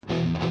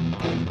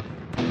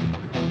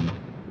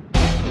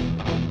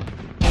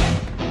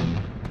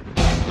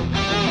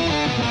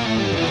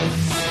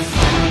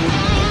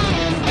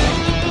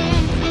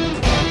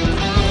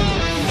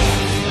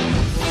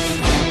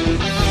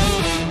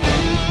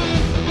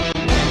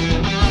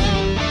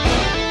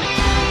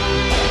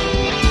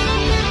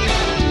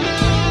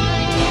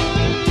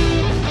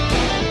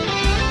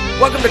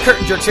Welcome to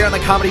Curtain Jerks here on the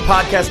Comedy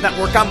Podcast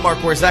Network. I'm Mark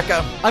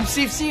Warzeka. I'm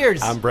Steve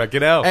Sears. I'm Brett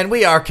Goodell. And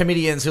we are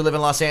comedians who live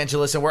in Los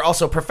Angeles, and we're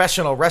also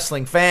professional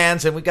wrestling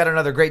fans, and we've got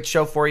another great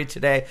show for you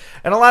today.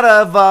 And a lot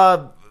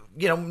of,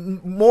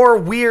 more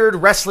weird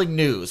wrestling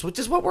news, which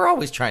is what we're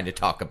always trying to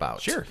talk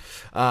about. Sure.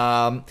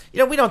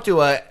 We don't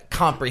do a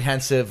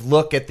comprehensive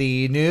look at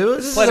the news.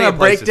 This isn't a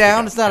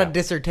breakdown. It's not Yeah. a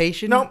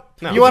dissertation. Nope.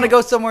 No. You want to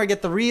go somewhere and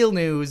get the real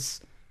news.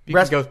 You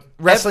can go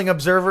Wrestling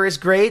Observer is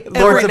great. Lords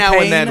Every of now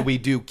Pain. and then we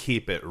do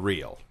keep it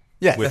real.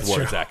 Yeah, with that's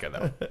true. Warzeka,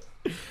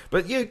 though.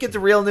 But you get the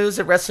real news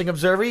at Wrestling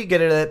Observer. You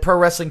get it at Pro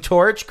Wrestling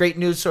Torch. Great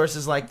news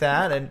sources like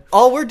that. And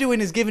All we're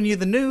doing is giving you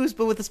the news,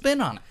 but with a spin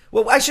on it.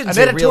 well, I shouldn't An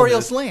say editorial real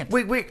news.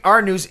 slant.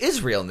 Our news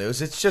is real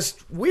news. It's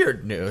just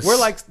weird news. We're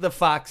like the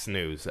Fox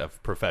News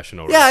of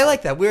professional Yeah, I wrestling.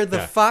 like that. We're the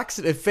Yeah. Fox,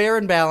 fair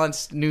and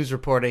balanced news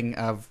reporting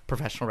of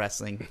professional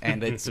wrestling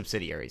and its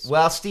subsidiaries.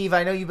 Well, Steve,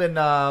 I know you've been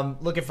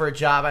looking for a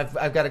job.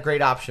 I've got a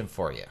great option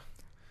for you.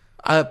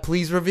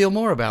 Please reveal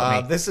more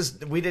about me.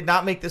 We did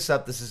not make this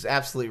up. This is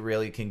absolutely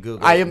real. You can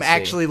Google it. I am and see.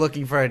 actually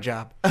looking for a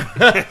job.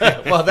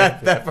 Well,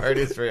 that part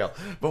is real.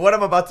 But what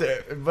I'm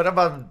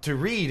about to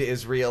read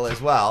is real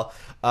as well.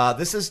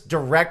 This is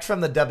direct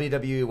from the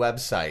WWE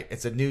website.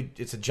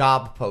 It's a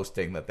job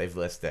posting that they've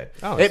listed.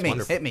 Oh, Hit that's me.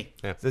 wonderful. Hit me.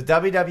 Yeah. The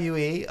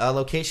WWE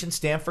location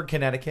Stamford,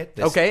 Connecticut.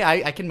 Okay,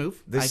 I can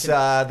move. This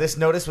I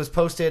notice was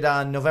posted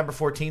on November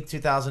 14th,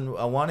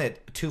 2001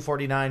 at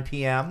 2:49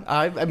 p.m.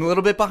 I'm a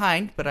little bit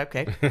behind, but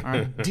okay. All right.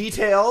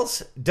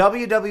 Details: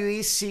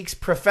 WWE seeks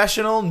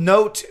professional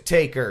note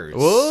takers.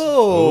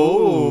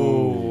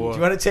 Whoa. Do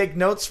you want to take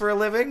notes for a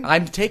living?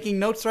 I'm taking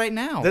notes right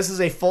now. This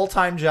is a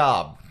full-time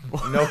job.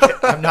 No,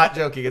 I'm not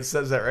joking. It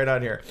says that right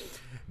on here.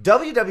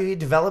 WWE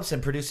develops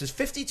and produces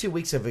 52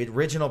 weeks of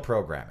original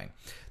programming.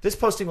 This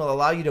posting will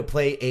allow you to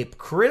play a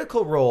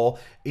critical role,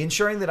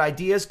 ensuring that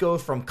ideas go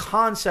from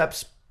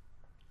concepts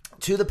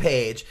to the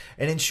page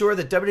and ensure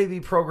that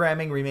WWE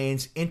programming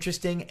remains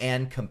interesting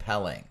and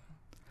compelling.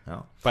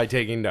 No? By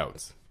taking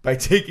notes. By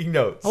taking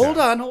notes. Hold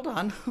on.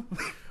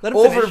 Let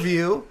him finish.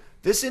 Overview.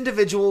 This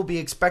individual will be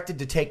expected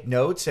to take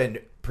notes and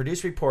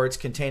produce reports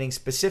containing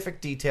specific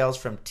details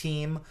from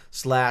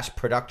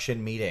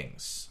team/production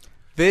meetings.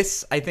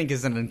 This, I think,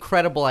 is an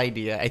incredible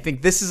idea. I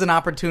think this is an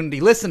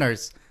opportunity.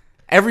 Listeners,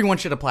 everyone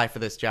should apply for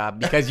this job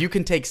because you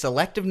can take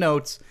selective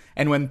notes,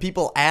 and when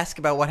people ask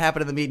about what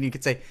happened in the meeting, you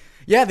could say,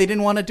 yeah, they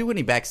didn't want to do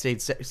any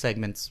backstage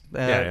segments.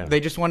 Yeah. They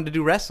just wanted to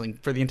do wrestling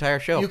for the entire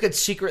show. You could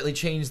secretly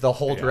change the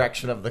whole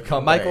direction of the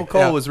company. Michael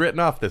Cole Yeah. was written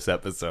off this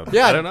episode.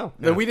 yeah, I don't know.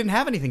 Yeah. We didn't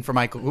have anything for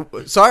Michael.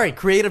 Sorry,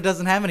 creative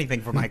doesn't have anything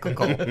for Michael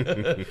Cole.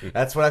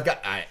 That's what I've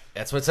got.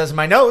 That's what it says in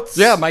my notes.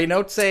 Yeah, my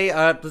notes say,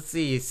 let's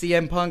see,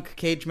 CM Punk,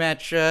 cage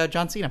match,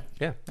 John Cena.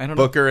 Yeah. I don't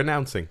know. Booker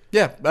announcing.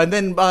 Yeah, and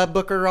then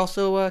Booker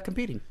also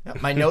competing. Yeah,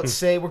 my notes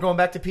say we're going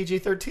back to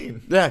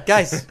PG-13. Yeah,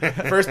 guys.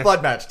 First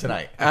blood match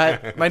tonight.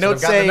 My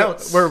notes I've got the say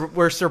notes.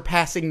 we're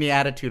surpassing the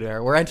Attitude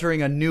Era. We're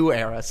entering a new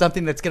era,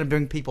 something that's going to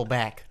bring people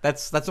back.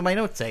 That's what my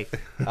notes say.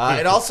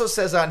 It also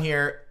says on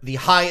here the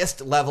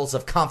highest levels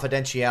of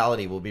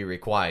confidentiality will be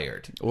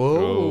required.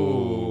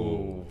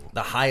 Whoa.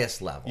 The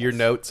highest level. Your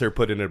notes are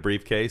put in a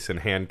briefcase and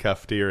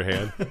handcuffed to your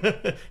hand.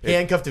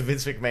 handcuffed to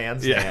Vince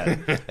McMahon's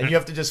hand, and you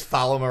have to just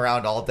follow him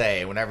around all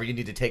day. Whenever you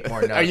need to take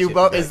more notes, Are you have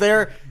both? to- Is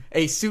there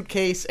a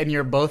suitcase and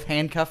you're both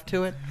handcuffed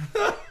to it?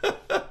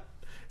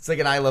 It's like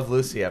an I Love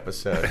Lucy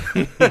episode.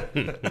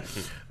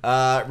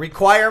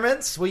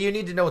 Requirements. Well, you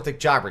need to know what the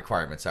job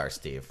requirements are,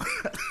 Steve.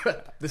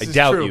 This I is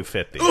doubt true. you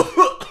fit these.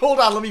 Hold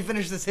on, let me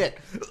finish this hit.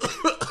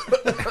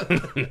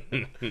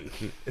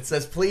 It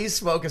says, please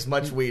smoke as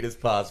much weed as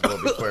possible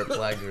before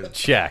applying for the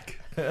Check.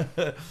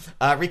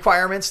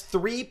 requirements: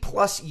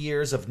 3+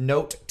 years of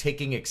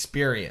note-taking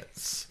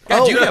experience.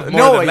 God, you have more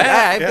no, than that.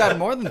 yeah, I've Yeah. got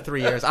more than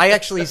 3 years. I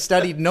actually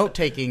studied note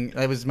taking.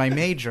 That was my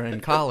major in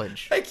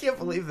college. I can't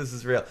believe this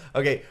is real.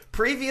 Okay,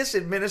 previous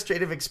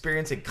administrative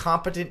experience and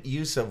competent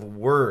use of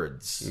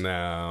words.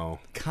 No.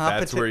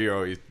 Competent-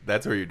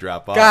 That's where you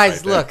drop off. Guys,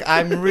 right there. look,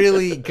 I'm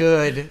really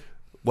good.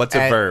 What's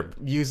a at verb?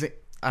 Using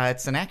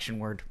it's an action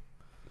word.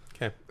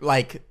 Okay.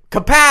 Like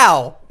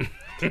kapow.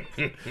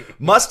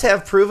 Must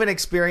have proven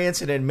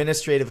experience in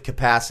administrative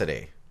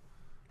capacity.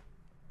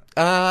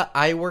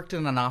 I worked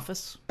in an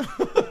office.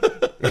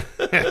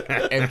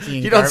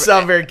 Emptying You don't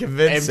sound very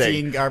convincing.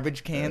 emptying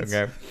garbage cans.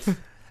 Okay.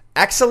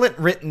 Excellent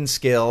written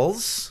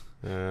skills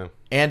Uh,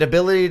 and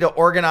ability to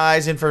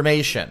organize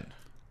information.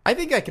 I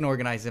think I can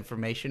organize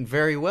information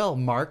very well,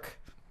 Mark.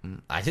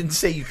 I didn't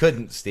say you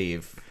couldn't,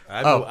 Steve.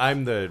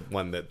 I'm the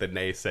one the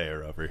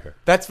naysayer over here.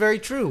 That's very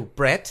true,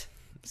 Brett.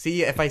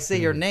 See, if I say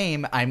your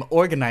name, I'm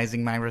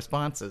organizing my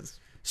responses.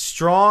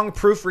 Strong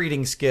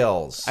proofreading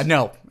skills.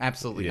 No,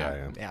 absolutely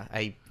Yeah, not.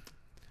 yeah.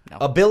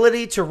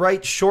 Ability to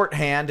write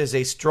shorthand is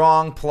a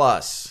strong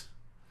plus.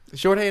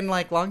 Shorthand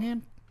like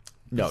longhand?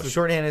 No,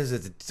 shorthand is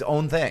its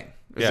own thing.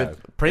 Yeah,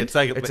 it print?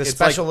 It's a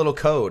special little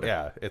code.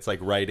 Yeah, it's like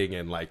writing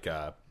in like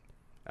I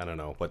don't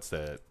know what's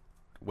the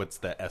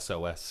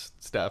SOS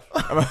stuff.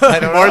 I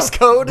don't Morse know.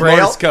 code? Braille?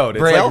 Morse code.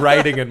 It's Braille? like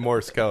writing in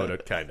Morse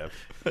code, kind of.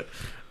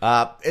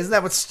 Isn't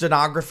that what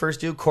stenographers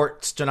do?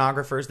 Court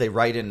stenographers, they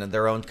write in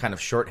their own kind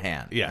of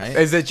shorthand. Yeah. right?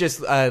 Is it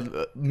just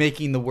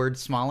making the word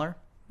smaller?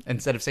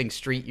 Instead of saying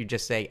street, you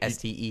just say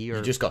STE or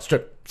You just go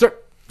strip. Sir.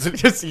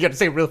 Just, you got to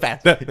say it real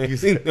fast.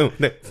 See,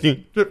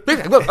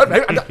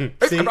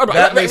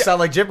 that may sound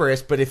like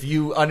gibberish, but if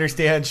you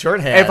understand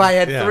shorthand, If I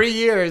had Yeah. 3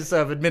 years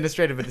of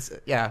administrative,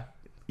 yeah.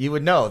 you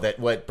would know that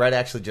what Brett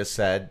actually just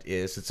said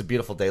is, "It's a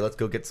beautiful day. Let's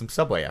go get some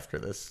Subway after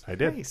this." I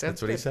did. Nice.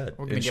 That's what he said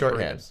We're gonna in get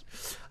shorthand.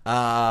 burritos.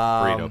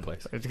 Burrito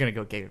place. It's gonna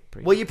go get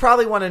burritos. Well, you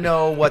probably want to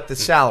know what the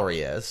salary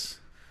is.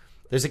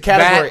 There's a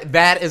category.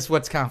 That is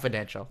what's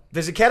confidential.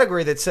 There's a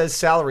category that says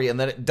salary and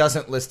then it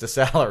doesn't list a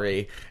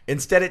salary.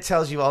 Instead, it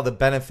tells you all the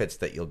benefits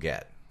that you'll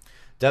get.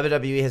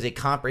 WWE has a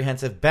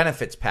comprehensive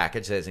benefits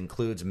package that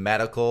includes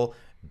medical,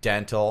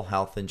 dental,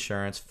 health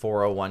insurance,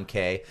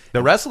 401k.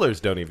 The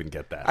wrestlers don't even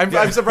get that.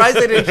 I'm surprised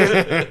they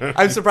didn't.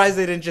 I'm surprised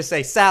they didn't just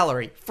say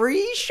salary,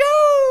 free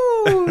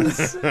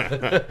shows.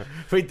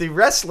 Wait, the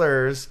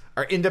wrestlers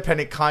are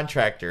independent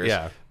contractors.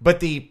 Yeah. But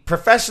the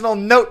professional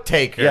note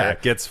taker. yeah,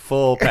 gets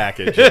full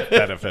package of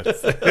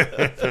benefits.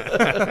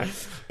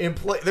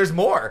 There's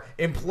more.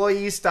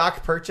 Employee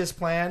stock purchase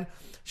plan,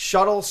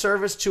 shuttle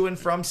service to and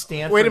from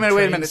Stanford. Wait a minute.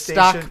 train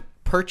Stock station.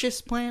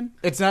 purchase plan?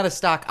 It's not a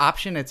stock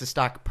option. It's a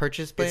stock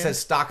purchase plan. It says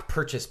stock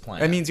purchase plan.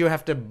 That means you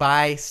have to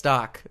buy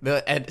stock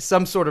at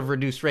some sort of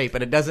reduced rate,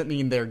 but it doesn't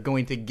mean they're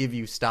going to give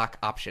you stock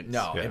options.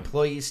 no, Yeah.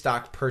 employee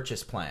stock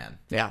purchase plan.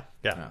 Yeah.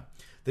 Yeah. No.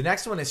 The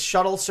next one is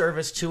shuttle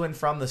service to and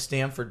from the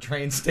Stanford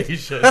train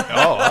station.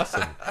 Oh,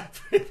 awesome.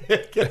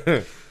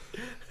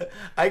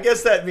 I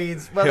guess that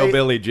means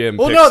Hillbilly Jim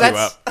Well, picks no, you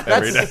that's- up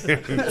every that's-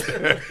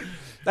 day.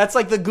 That's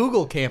like the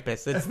Google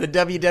campus. It's the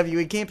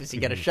WWE campus. You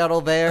get a shuttle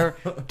there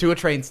to a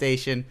train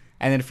station,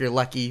 and then if you're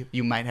lucky,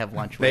 you might have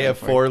lunch. They waiting have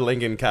for 4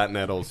 Lincoln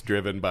Continentals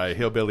driven by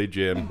Hillbilly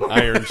Jim,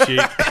 Iron Sheik,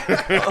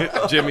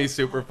 Jimmy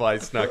Superfly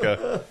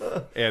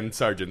Snuka, and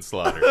Sergeant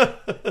Slaughter.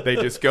 They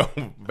just go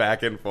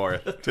back and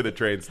forth to the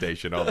train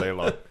station all day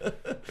long. you.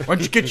 Why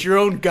don't you get your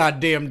own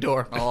goddamn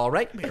door? All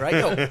right, here I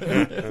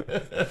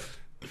go.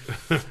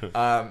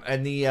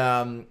 And the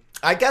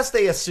I guess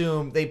they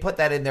assume they put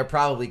that in there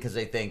probably because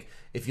they think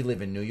if you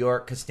live in New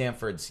York, because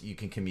Stanford's you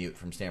can commute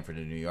from Stanford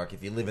to New York.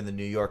 If you live in the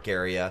New York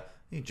area,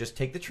 you just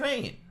take the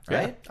train,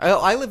 right?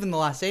 I live in the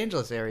Los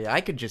Angeles area.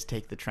 I could just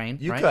take the train.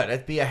 You right? could.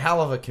 It'd be a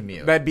hell of a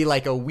commute. That'd be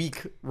like a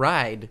week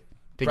ride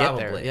to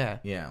Probably. get there. Yeah.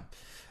 Yeah.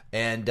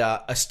 And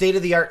a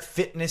state-of-the-art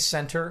fitness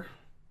center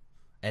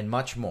and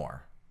much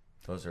more.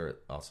 Those are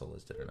also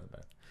listed in the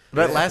back.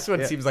 That last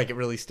one seems like it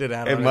really stood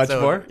out. And on much its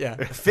own. more? Yeah.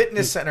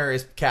 Fitness center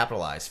is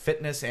capitalized.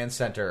 Fitness and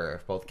center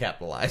are both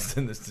capitalized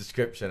in this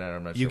description, and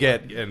I'm not sure. You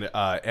get an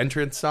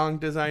entrance song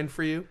designed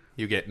for you.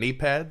 You get knee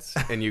pads,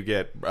 and you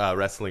get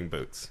wrestling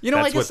boots. You know,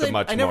 That's I guess what the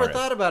much I never more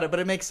thought is. about it, but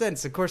it makes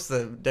sense. Of course,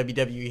 the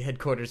WWE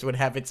headquarters would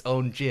have its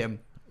own gym.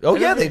 Oh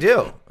yeah, they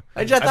do.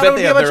 I just thought it would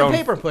be a bunch of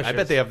paper pushers. I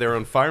bet they have their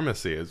own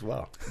pharmacy as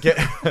well.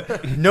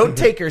 Note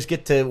takers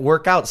get to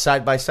work out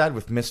side by side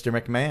with Mr.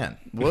 McMahon.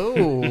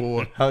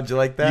 Whoa. How'd you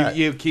like that?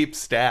 You keep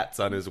stats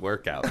on his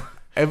workout.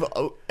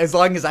 As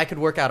long as I could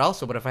work out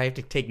also, but if I have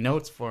to take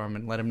notes for him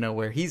and let him know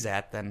where he's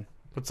at, then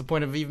what's the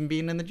point of even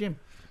being in the gym?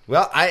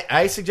 Well,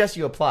 I suggest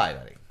you apply,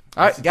 buddy.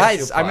 All right,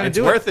 guys, I'm going to It's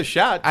do worth it. a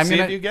shot. I'm See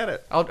gonna, if you get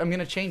it. I'm going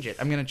to change it.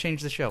 I'm going to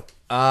change the show.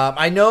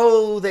 I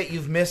know that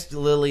you've missed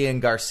Lillian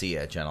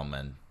Garcia,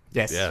 gentlemen.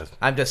 Yes. Yes.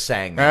 I'm just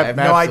saying that. I have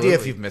no idea if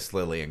Absolutely. you've missed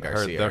Lillian Her,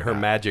 Garcia. her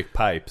magic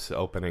pipes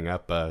opening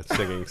up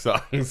singing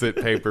songs at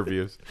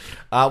pay-per-views.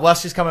 Well,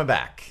 she's coming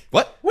back.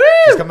 What?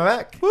 She's coming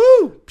back.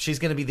 Woo! She's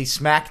going to be the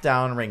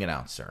SmackDown ring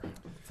announcer,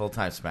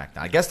 full-time SmackDown.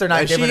 I guess they're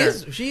not She giving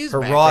is her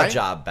back, Raw right?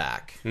 job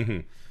back. Mm-hmm.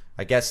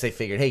 I guess they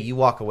figured, hey, you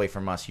walk away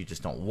from us, you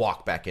just don't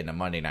walk back into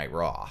Monday Night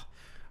Raw,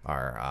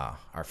 our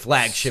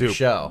flagship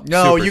show.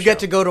 No, Super you get show.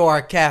 to go to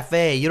our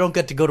cafe. You don't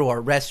get to go to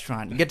our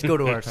restaurant. You get to go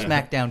to our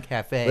SmackDown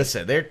cafe.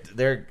 Listen,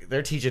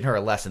 they're teaching her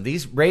a lesson.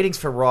 These ratings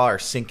for Raw are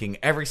sinking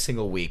every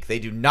single week. They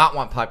do not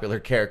want popular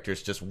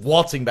characters just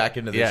waltzing back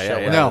into the show.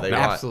 whenever No, they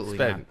want. absolutely It's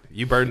bad. not.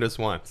 You burned us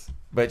once.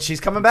 But she's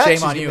coming back. Shame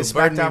She's on gonna you. be the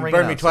Burn SmackDown ring me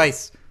announcer.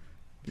 twice.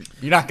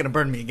 You're not going to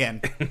burn me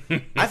again.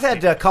 I've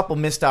had a couple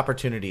missed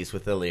opportunities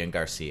with Lillian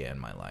Garcia in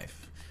my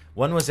life.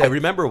 One was I at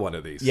remember one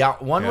of these.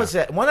 one was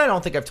at one I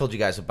don't think I've told you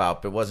guys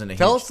about, but wasn't a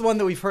Tell huge, us the one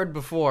that we've heard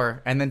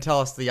before, and then tell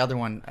us the other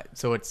one,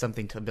 so it's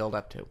something to build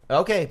up to.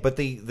 Okay, but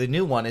the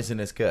new one isn't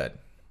as good.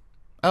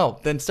 Oh,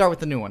 then start with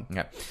the new one.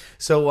 Okay.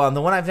 So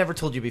the one I've never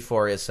told you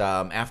before is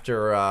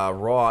after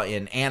Raw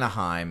in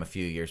Anaheim a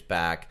few years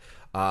back,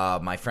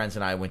 my friends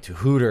and I went to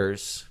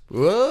Hooters.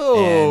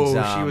 Whoa,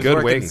 And, she was good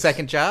working wings.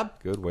 second job.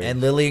 Good way.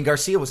 And Lillian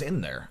Garcia was in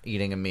there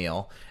eating a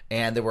meal.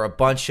 And there were a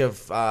bunch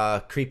of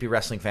creepy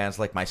wrestling fans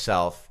like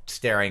myself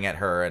staring at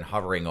her and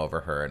hovering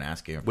over her and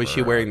asking her Was for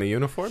she wearing the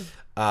uniform?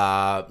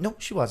 No,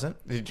 she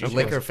wasn't. Did you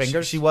lick her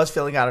fingers? She was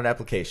filling out an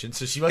application,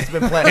 so she must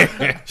have been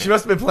planning. She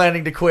must have been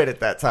planning to quit at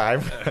that time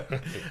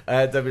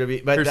at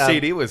WWE. But Her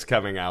CD was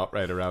coming out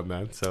right around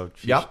then. So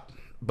she Yep.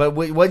 But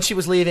when she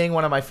was leaving,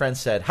 one of my friends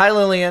said, "Hi,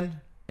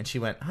 Lillian," and she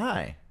went,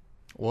 "Hi."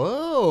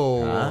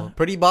 Whoa,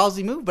 pretty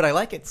ballsy move, but I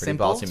like it.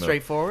 Simple, ballsy move.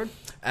 straightforward.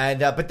 And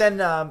but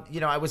then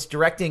I was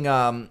directing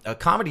a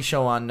comedy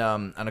show on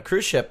a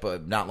cruise ship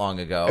not long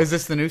ago. Is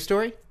this the news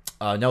story?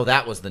 No,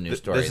 that was the news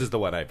story. This is the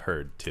one I've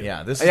heard too.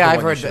 Yeah, this is Yeah, the I've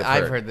one heard. you should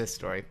I've have heard this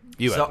story.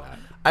 You So,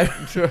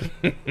 have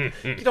not.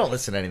 you don't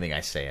listen to anything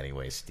I say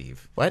anyway,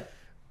 Steve. What?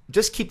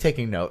 Just keep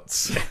taking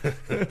notes.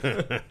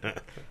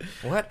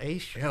 What a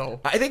show!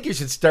 I think you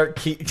should start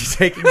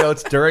taking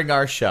notes during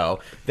our show.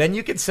 Then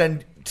you can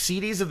send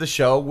CDs of the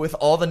show with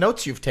all the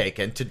notes you've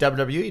taken to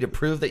WWE to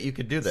prove that you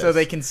could do this. So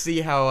they can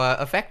see how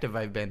effective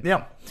I've been.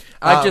 Yeah.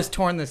 I've just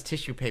torn this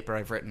tissue paper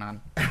I've written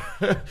on.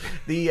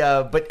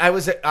 But I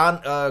was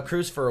on a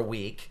cruise for a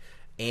week,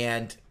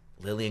 and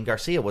Lillian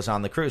Garcia was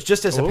on the cruise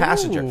just as a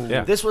passenger.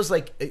 Yeah. This was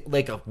like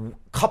a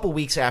couple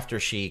weeks after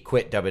she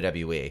quit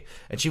WWE,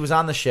 and she was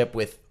on the ship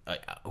with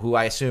who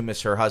I assume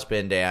is her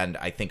husband and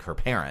I think her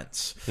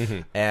parents.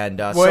 And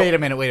Wait a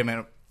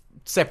minute.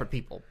 Separate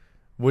people.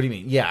 What do you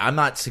mean? Yeah, I'm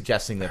not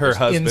suggesting that Her there's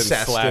husband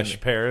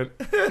incest / parent.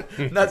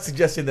 I'm not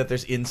suggesting that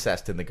there's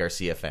incest in the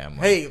Garcia family.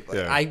 Hey,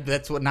 Yeah.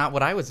 that's not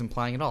what I was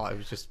implying at all. I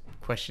was just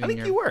I questioning.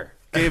 think you were.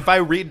 If I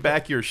read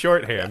back your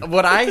shorthand,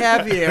 What I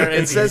have here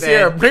It is says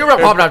here, squiggle,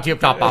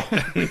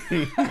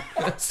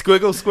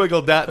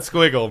 squiggle, dot,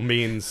 squiggle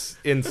means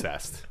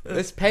incest.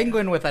 this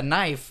penguin with a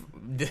knife.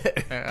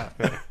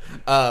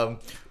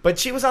 But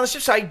she was on the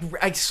ship, so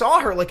I saw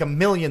her like a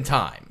million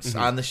times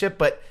on the ship,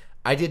 but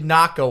I did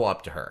not go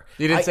up to her.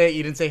 You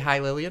didn't say hi,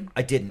 Lillian?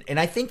 I didn't. And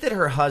I think that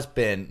her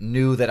husband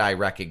knew that I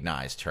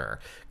recognized her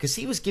because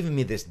he was giving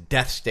me this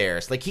death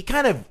stares. Like, he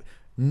kind of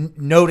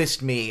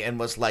noticed me and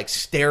was like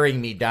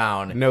staring me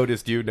down.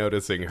 Noticed you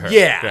noticing her.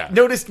 Yeah.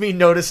 Noticed me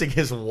noticing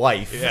his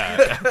wife.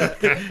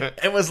 Yeah.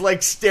 And was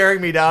like staring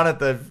me down at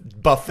the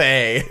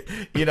buffet,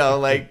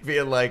 like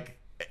being like,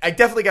 I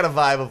definitely got a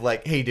vibe of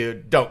like, hey,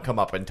 dude, don't come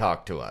up and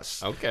talk to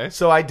us. Okay.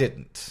 So I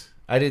didn't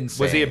say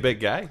Was he a big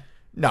guy?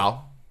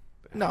 No.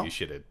 You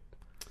should have.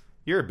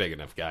 You're a big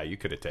enough guy. You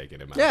could have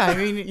taken him out. Yeah, I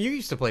mean, you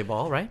used to play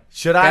ball, right?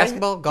 Should I?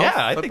 Basketball, golf,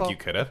 Yeah, I football? think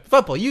you could have.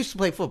 Football. You used to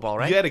play football,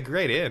 right? You had a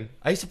great in.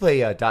 I used to play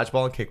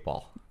dodgeball and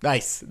kickball.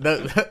 Nice.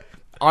 The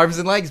arms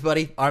and legs,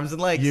 buddy. Arms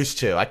and legs. Used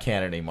to. I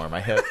can't anymore.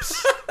 My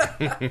hips.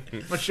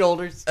 My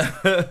shoulders.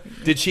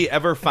 Did she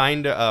ever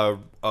find a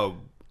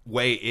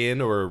way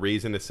in or a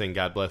reason to sing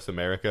God Bless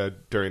America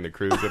during the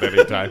cruise at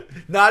any time?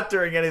 Not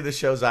during any of the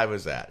shows I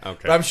was at. Okay.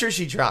 But I'm sure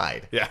she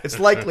tried. Yeah. It's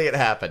likely it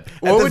happened.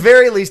 What At the would-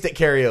 very least at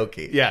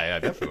karaoke. Yeah,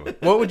 definitely.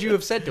 What would you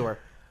have said to her?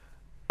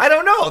 I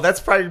don't know. That's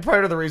probably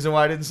part of the reson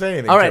why I didn't say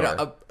anything All to right.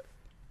 her.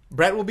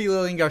 Brett will be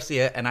Lillian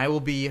Garcia, and I will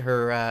be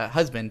her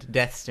husband,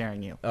 death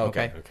staring you.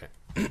 Okay.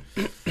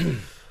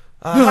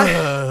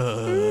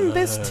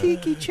 This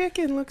tiki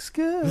chicken looks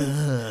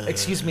good.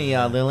 Excuse me,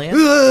 Lillian.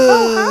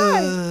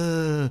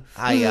 Oh,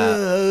 hi.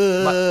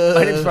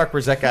 My name's Mark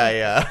Brzezek.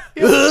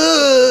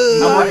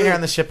 I'm working here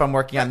on the ship. I'm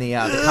working on the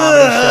comedy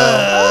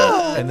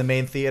show in the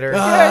main theater.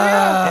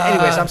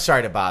 Anyways, I'm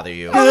sorry to bother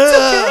you. It's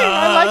okay.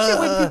 I like it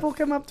when people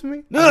come up to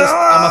me.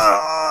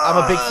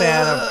 I'm a big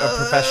fan of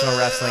professional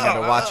wrestling. I've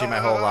been watching my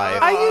whole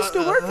life. I used to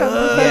work on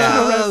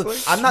professional wrestling.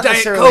 I'm not Diet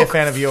necessarily Coke. a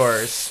fan of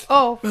yours.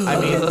 Oh. I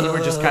mean, you were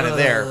just kind of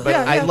there, but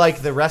Yeah, I yeah.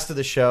 like the rest of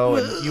the show,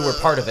 and you were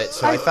part of it,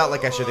 so I felt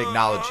like I should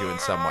acknowledge you in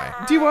some way.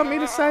 Do you want me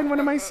to sign one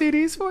of my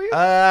CDs for you?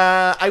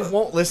 I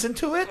won't listen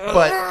to it,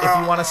 but if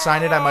you want to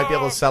sign it, I might be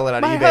able to sell it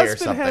on eBay or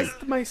something.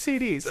 my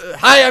CDs.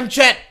 Hi, I'm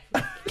Chet.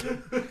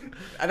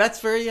 That's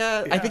very.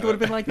 I think it would have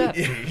been like that.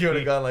 You would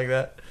have gone like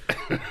that.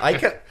 I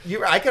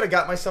could have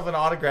got myself an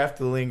autographed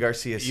Lillian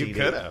Garcia CD.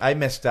 coulda. I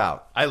missed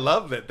out. I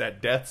love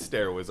that death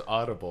stare was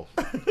audible.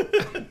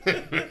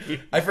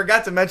 I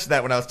forgot to mention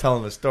that when I was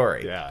telling the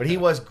story. Yeah. But he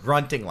was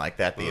grunting like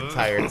that the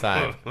entire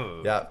time.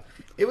 Yeah.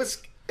 It was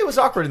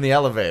awkward in the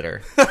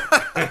elevator.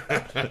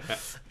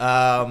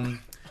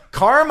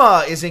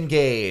 Karma is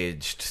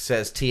engaged,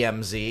 says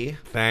TMZ.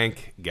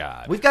 Thank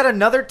God. We've got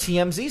another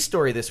TMZ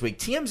story this week.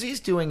 TMZ's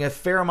doing a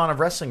fair amount of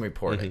wrestling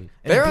reporting.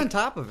 They're on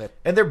top of it.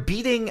 And they're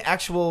beating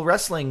actual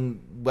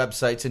wrestling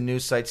websites and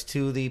news sites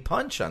to the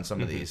punch on some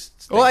of these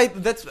things. Well,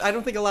 I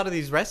don't think a lot of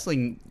these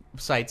wrestling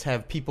sites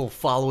have people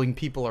following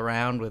people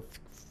around with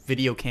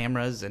video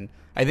cameras, and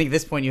I think at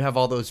this point you have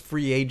all those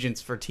free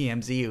agents for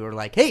TMZ who are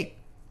like, "Hey,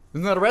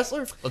 isn't that a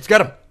wrestler? Let's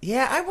get him."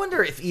 Yeah, I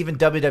wonder if even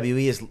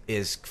WWE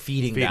is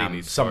feeding them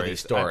these some of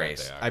these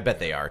stories. stories. I bet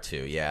they are. I bet they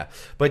are too. Yeah,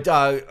 but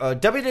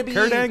WWE.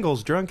 Kurt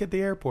Angle's drunk at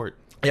the airport.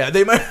 Yeah,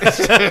 they might.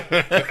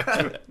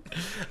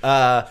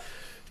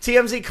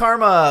 TMZ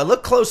Karma,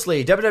 look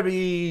closely.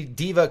 WWE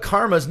diva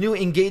Karma's new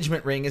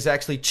engagement ring is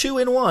actually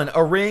 2-in-1,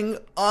 a ring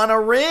on a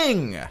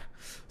ring.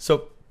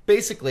 So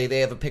basically, they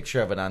have a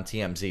picture of it on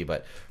TMZ,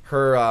 but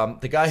her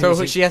the guy So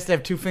who's she has to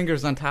have two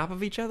fingers on top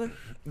of each other.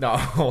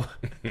 no,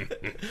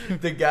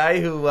 the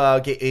guy who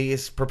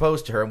is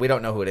proposed to her, and we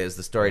don't know who it is.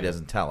 The story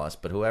doesn't tell us,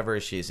 but whoever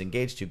she's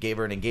engaged to gave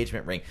her an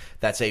engagement ring.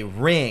 That's a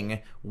ring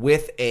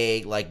with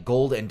a like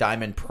gold and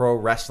diamond pro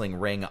wrestling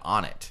ring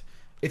on it.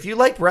 If you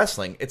like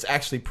wrestling, it's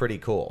actually pretty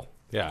cool.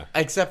 Yeah.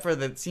 Except for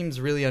that, it seems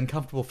really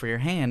uncomfortable for your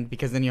hand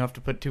because then you have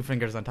to put two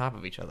fingers on top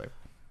of each other.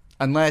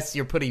 Unless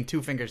you're putting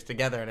two fingers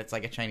together and it's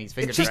like a Chinese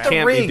finger It's just trap. a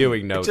Can't be ring.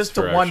 doing notes It's just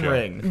for a our one show.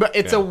 ring. But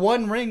it's a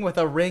one ring with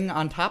a ring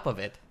on top of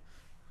it.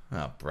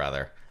 Oh,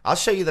 brother. I'll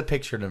show you the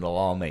picture and it'll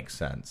all make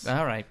sense.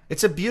 All right.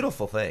 It's a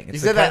beautiful thing. You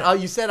It's said the that. kind-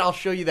 You said I'll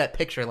show you that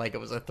picture like it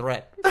was a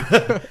threat.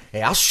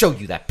 Hey, I'll show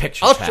you that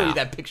picture. I'll pal. show you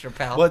that picture,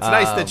 pal. Well, it's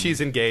nice that she's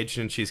engaged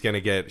and she's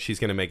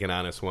gonna make an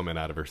honest woman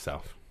out of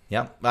herself.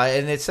 Yep.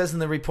 And it says in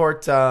the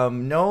report,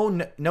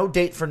 no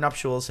date for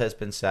nuptials has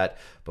been set,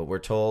 but we're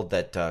told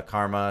that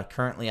Karma,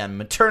 currently on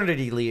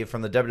maternity leave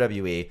from the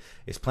WWE,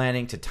 is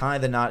planning to tie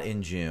the knot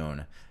in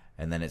June.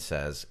 And then it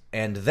says,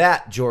 and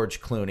that,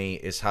 George Clooney,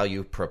 is how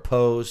you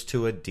propose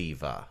to a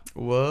diva.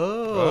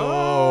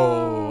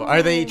 Whoa.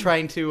 Are they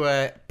trying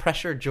to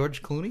pressure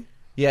George Clooney?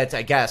 Yeah, it's,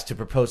 I guess, to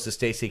propose to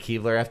Stacy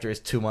Keibler after his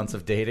 2 months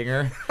of dating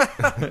her.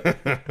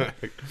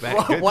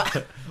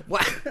 What?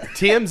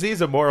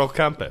 TMZ's a moral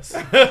compass.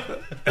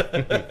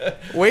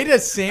 Way to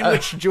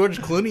sandwich George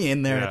Clooney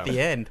in there at Yeah. the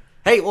end.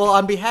 Hey, well,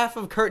 on behalf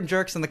of Curtain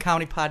Jerks and the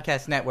Comedy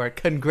Podcast Network,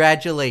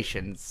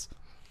 congratulations,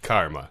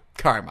 Karma.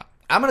 Karma.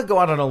 I'm going to go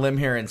out on a limb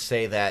here and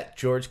say that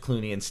George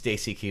Clooney and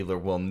Stacy Keibler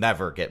will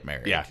never get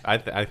married. Yeah, I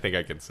think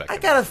I can second. I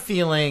got a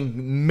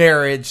feeling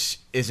marriage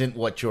isn't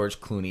what George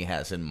Clooney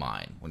has in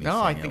mind. When he's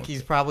No, I saying think it.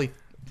 he's probably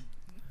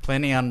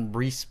planning on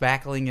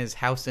respackling his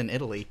house in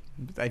Italy.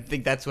 I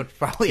think that's what's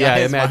probably Yeah, on I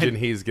his imagine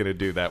mind. he's going to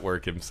do that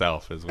work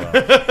himself as well.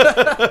 He's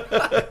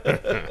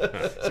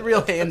a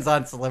real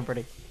hands-on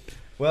celebrity.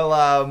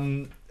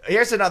 Well,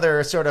 here's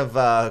another sort of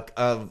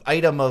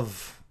item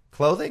of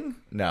clothing.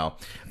 No.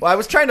 Well, I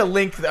was trying to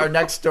link our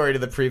next story to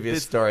the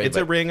previous story. It's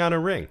but a ring on a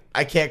ring.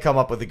 I can't come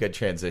up with a good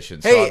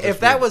transition. So Hey, I'll just if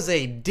that read- was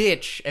a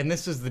ditch and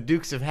this was the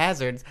Dukes of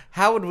Hazzards,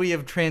 how would we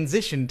have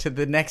transitioned to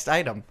the next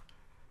item?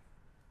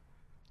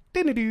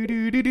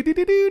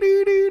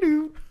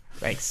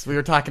 Thanks. We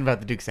were talking about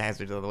the Dukes of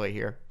Hazzards on the way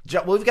here.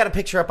 well, we've got a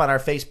picture up on our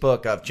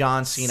Facebook of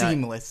John Cena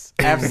Seamless.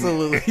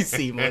 Absolutely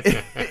seamless.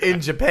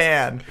 in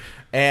Japan,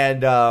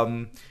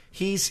 and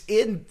he's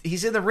in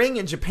the ring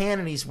in Japan,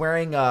 and he's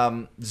wearing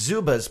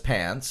Zubaz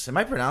pants. Am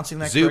I pronouncing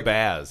that correct?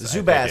 Zubaz. I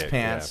Zubaz think it-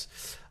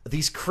 pants.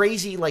 These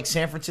crazy like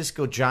San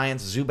Francisco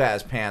Giants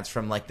Zubaz pants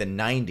from like the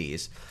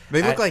 90s.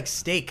 They look like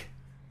steak.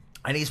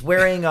 And he's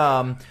wearing,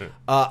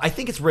 I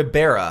think it's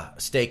Ribera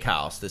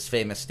Steakhouse, this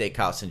famous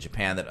steakhouse in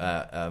Japan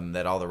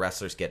that all the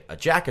wrestlers get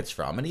jackets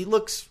from. And he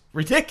looks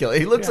ridiculous.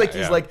 He looks like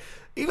he's like,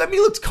 he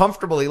looks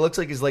comfortable. He looks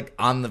like he's like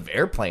on the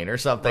airplane or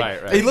something.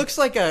 Right. He looks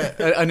like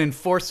an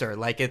enforcer.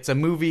 Like it's a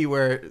movie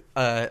where,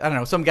 I don't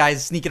know, some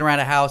guy's sneaking around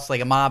a house,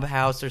 like a mob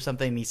house or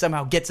something. And he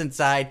somehow gets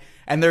inside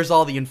and there's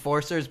all the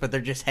enforcers, but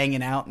they're just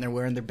hanging out and they're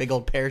wearing their big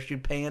old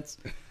parachute pants,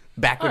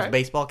 backwards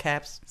baseball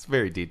caps. It's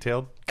very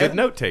detailed. Good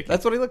note taking.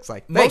 That's what he looks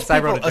like. Most Thanks, I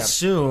wrote people it down.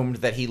 assumed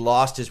that he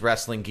lost his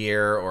wrestling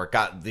gear or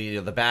got the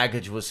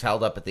baggage was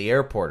held up at the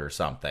airport or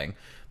something.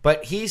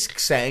 But he's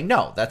saying,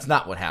 no, that's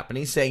not what happened.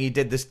 He's saying he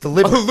did this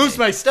deliberately. lose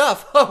my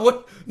stuff.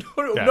 What?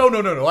 Yeah.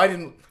 No. I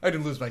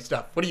didn't lose my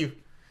stuff. What do you?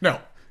 No,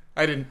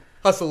 I didn't.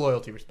 Hustle,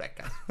 loyalty, respect,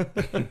 guys.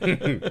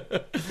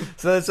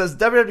 So it says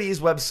WWE's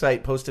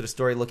website posted a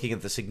story looking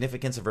at the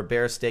significance of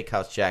Ribera's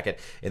Steakhouse jacket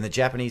in the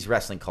Japanese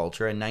wrestling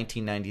culture and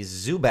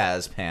 1990's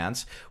Zubaz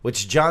pants,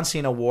 which John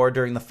Cena wore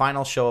during the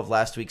final show of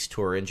last week's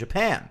tour in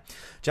Japan.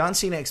 John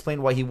Cena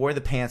explained why he wore the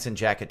pants and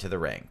jacket to the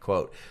ring.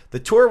 Quote, "The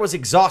tour was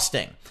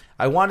exhausting.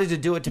 I wanted to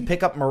do it to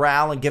pick up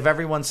morale and give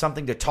everyone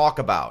something to talk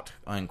about,"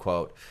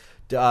 unquote.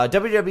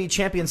 WWE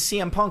champion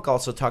CM Punk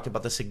also talked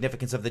about the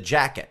significance of the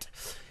jacket.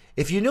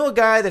 "If you knew a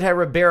guy that had a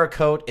Ribera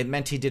coat, it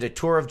meant he did a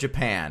tour of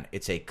Japan.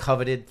 It's a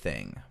coveted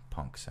thing,"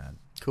 Punk said.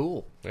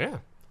 Cool. Yeah.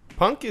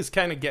 Punk is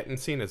kind of getting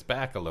Cena's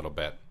back a little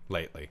bit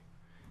lately.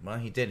 Well,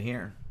 he did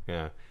here.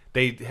 Yeah.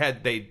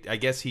 I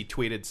guess he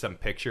tweeted some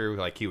picture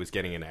like he was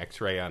getting an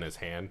x-ray on his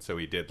hand, so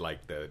he did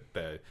like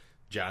the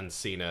John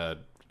Cena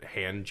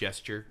hand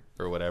gesture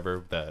or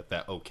whatever,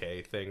 that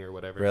okay thing or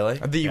whatever. Really?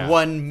 The Yeah.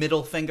 one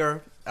middle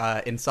finger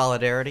in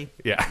solidarity.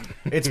 Yeah.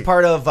 It's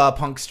part of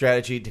Punk's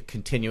strategy to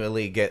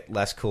continually get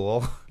less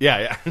cool.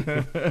 yeah.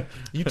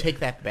 You take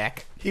that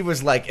back. He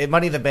was like, at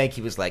Money in the Bank,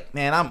 he was like,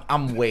 man,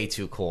 I'm way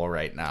too cool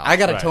right now. I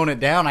got to Right. tone it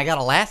down. I got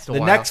to last a the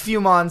while. next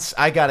few months,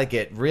 I got to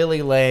get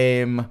really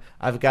lame.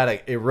 I've got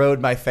to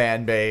erode my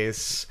fan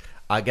base.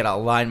 I got to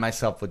align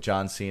myself with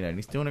John Cena, and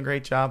he's doing a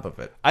great job of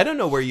it. I don't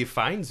know where you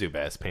find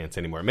Zubaz pants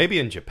anymore. Maybe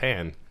in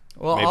Japan.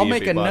 Well, Maybe I'll if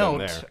make you a bought 'em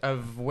note there.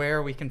 of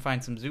where we can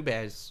find some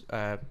Zubaz.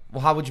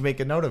 Well, how would you make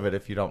a note of it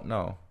if you don't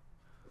know?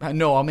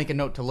 No, I'll make a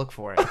note to look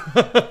for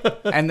it.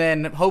 And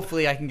then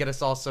hopefully I can get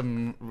us all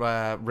some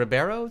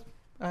Ribeiro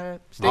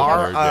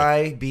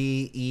steakhouse.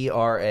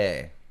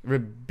 Ribera.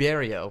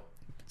 Ribeiro.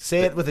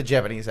 Say it with a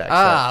Japanese accent.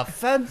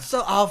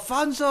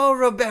 Alfonso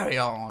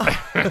Ribeiro.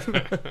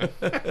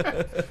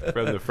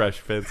 From the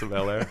Fresh Prince of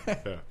Bel-Air.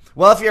 Yeah.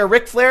 Well, if you're a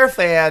Ric Flair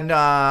fan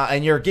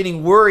and you're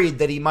getting worried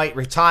that he might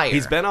retire,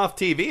 He's been off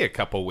TV a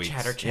couple weeks.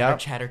 Chatter, Yep.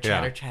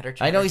 chatter.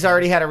 I know he's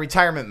already had a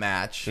retirement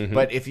match,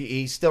 but if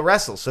he still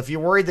wrestles. So if you're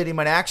worried that he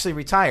might actually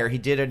retire, he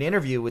did an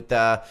interview with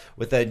a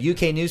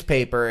UK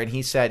newspaper, and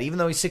he said even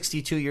though he's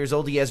 62 years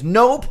old, he has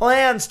no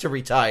plans to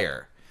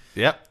retire.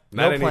 Yep.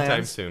 Not No anytime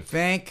plans. soon.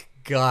 Thank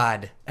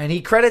God. And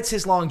he credits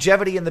his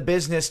longevity in the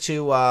business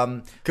to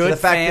to Good the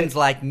fact fans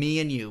like me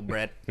and you,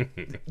 Brett.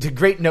 to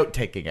great note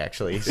taking.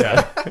 Actually, he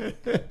said.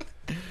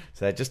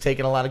 So just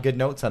taking a lot of good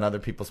notes on other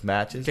people's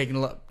matches. Taking a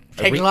lot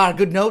of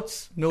good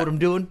notes. Know what I'm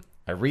doing?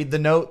 I read the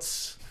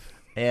notes,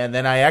 and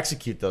then I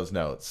execute those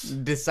notes.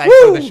 Decipher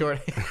the short.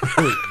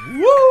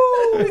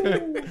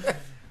 Woo!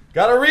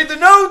 Gotta read the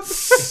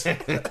notes.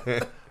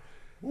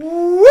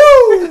 Woo!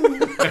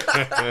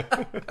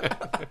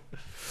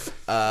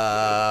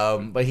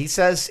 But he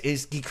says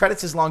he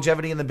credits his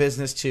longevity in the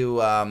business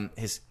to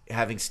his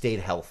having stayed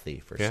healthy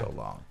for so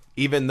long.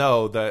 Even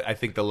though I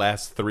think the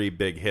last 3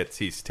 big hits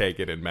he's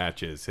taken in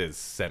matches has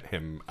sent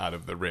him out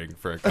of the ring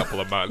for a couple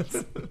of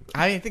months.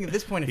 I think at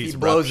this point, if He's he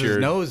blows his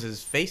ruptured. nose,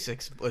 his face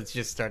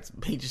just starts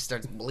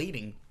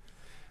bleeding.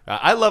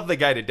 I love the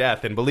guy to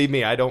death, and believe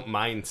me, I don't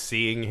mind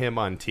seeing him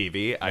on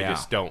TV. I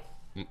just don't.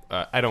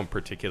 I don't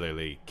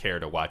particularly care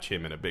to watch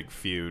him in a big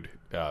feud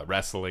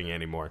wrestling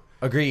anymore.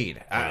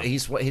 Agreed.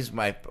 He's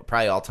my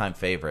probably all-time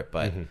favorite,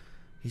 but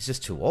he's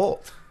just too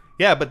old.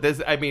 Yeah, but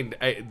this, I mean,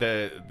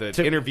 the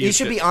interview. He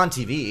should be on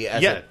TV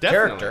as a definitely,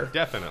 character.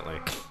 definitely.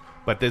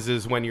 But this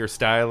is when you're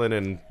styling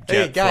and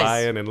Hey, jet guys.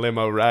 flying and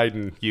limo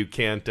riding. You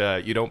can't.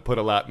 You don't put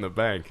a lot in the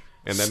bank.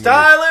 And then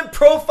Styling,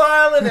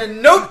 profiling,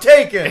 and note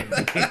taking.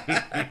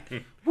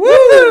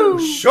 Woo!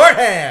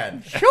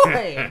 Shorthand.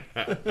 Sure.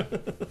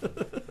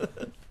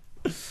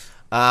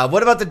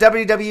 What about the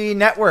WWE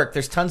Network?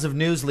 There's tons of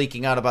news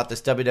leaking out about this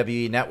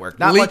WWE Network.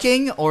 Not much,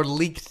 Leaking or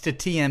leaked to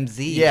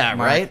TMZ? yeah,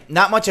 Mark? right.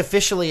 Not much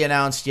officially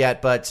announced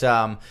yet, but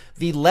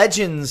the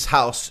Legends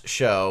House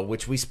show,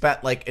 which we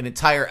spent like an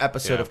entire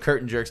episode of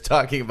Curtain Jerks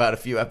talking about a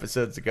few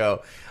episodes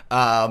ago.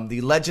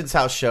 The Legends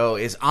House show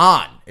is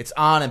on. It's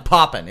on and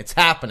popping. It's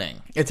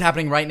happening. It's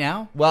happening right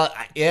now. Well,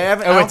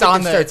 It's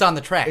on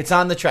the track. It's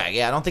on the track.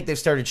 Yeah, I don't think they've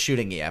started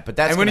shooting it yet, but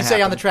that's. And when you gonna say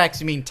on happen. the tracks,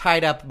 you mean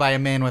tied up by a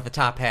man with a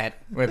top hat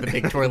with a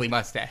big twirly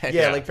mustache.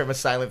 Yeah, like from a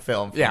silent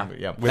film. Yeah. with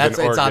That's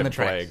an it's on organ the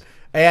tracks. flag.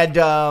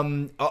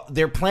 And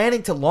they're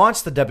planning to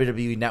launch the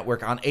WWE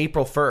Network on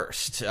April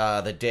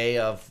 1st, the day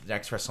of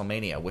next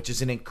WrestleMania, which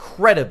is an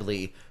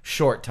incredibly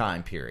short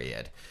time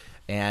period.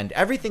 And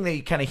everything that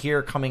you kind of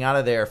hear coming out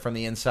of there from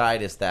the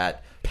inside is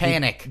that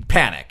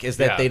Panic is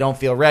that Yeah. they don't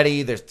feel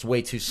ready. It's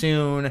way too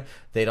soon.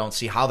 They don't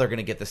see how they're going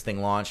to get this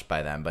thing launched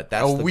by then. But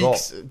that's A the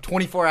week's goal.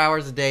 24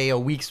 hours a day, a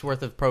week's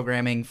worth of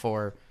programming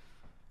for,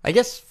 I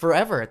guess,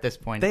 forever at this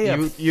point. They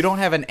have You don't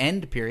have an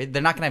end period.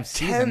 They're not going to have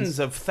seasons. Tens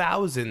of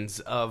thousands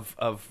of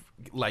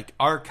like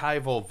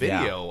archival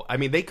video. I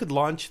mean, they could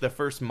launch the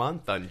first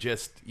month on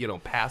just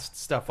past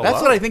stuff alone.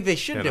 That's what I think they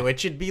should You do. know? It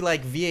should be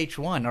like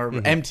VH1 or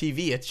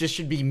MTV. It just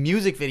should be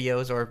music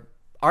videos or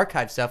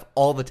archive stuff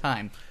all the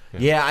time.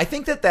 Yeah, I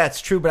think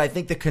that's true, but I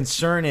think the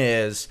concern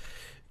is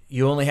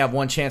you only have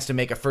one chance to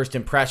make a first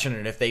impression,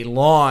 and if they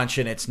launch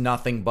and it's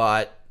nothing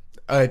but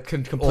A old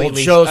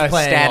completely shows a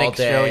playing static all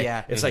day, show,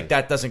 yeah. it's like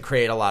that doesn't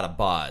create a lot of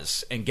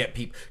buzz and get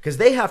people, because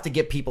they have to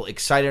get people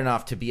excited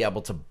enough to be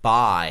able to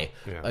buy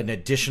an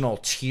additional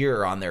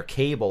tier on their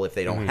cable if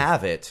they don't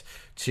have it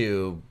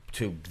to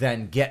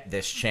then get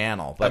this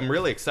channel. But I'm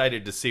really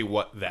excited to see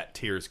what that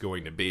tier is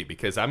going to be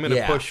because I'm going to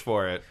Yeah. push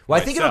for it. well,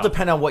 I think it'll myself.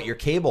 depend on what your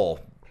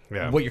cable.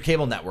 Yeah. What your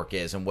cable network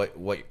is and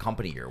what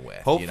company you're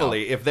with.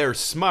 Hopefully, if they're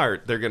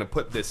smart, they're going to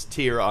put this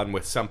tier on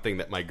with something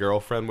that my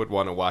girlfriend would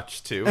want to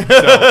watch too.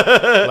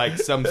 So, like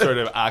some sort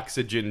of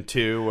Oxygen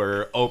 2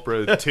 or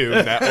Oprah 2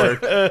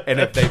 network.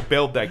 And if they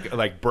build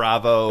like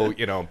Bravo,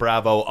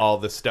 Bravo, all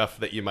the stuff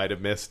that you might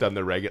have missed on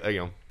the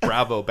regular,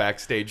 Bravo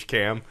backstage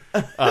cam,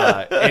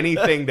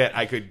 anything that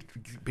I could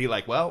be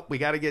like, well, we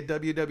got to get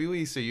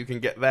WWE so you can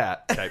get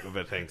that type of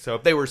a thing. So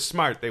if they were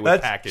smart, they would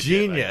That's package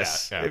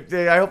genius. it like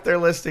that. I hope they're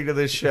listening to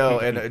this show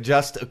and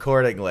adjust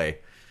accordingly.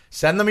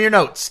 Send them your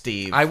notes,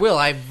 Steve. I will.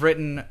 I've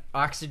written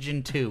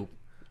Oxygen 2.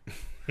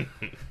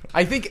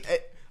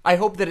 I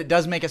hope that it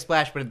does make a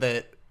splash, but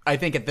I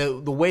think the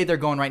way they're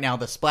going right now,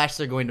 the splash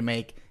they're going to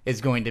make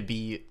is going to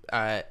be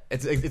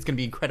it's going to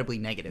be incredibly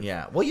negative.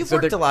 Yeah. Well, you've So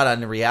worked they're- a lot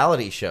on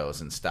reality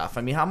shows and stuff.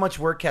 I mean, how much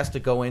work has to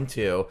go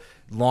into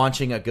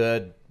launching a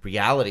good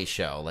reality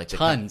show? Like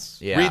Tons.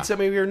 Yeah. Read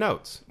some of your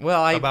notes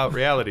about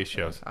reality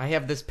shows. I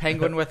have this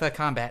penguin with a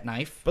combat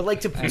knife. But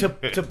like to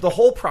the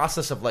whole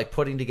process of like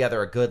putting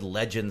together a good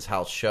Legends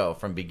House show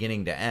from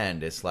beginning to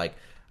end is like,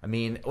 I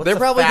mean, what's They're the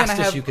probably gonna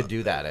fastest have- you could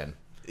do that in?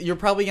 You're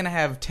probably going to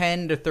have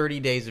 10 to 30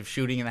 days of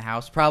shooting in the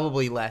house,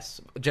 probably less,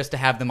 just to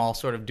have them all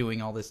sort of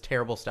doing all this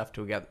terrible stuff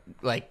together.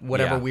 Like,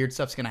 whatever Yeah. weird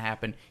stuff's going to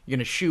happen, you're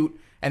going to shoot,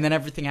 and then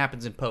everything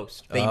happens in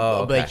post. They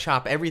okay.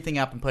 chop everything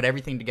up and put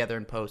everything together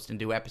in post and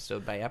do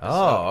episode by episode.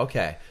 Oh,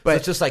 okay. So But-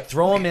 it's just like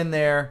throw them in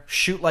there,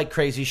 shoot like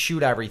crazy,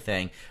 shoot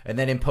everything, and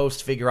then in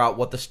post figure out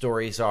what the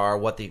stories are,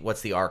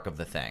 what's the arc of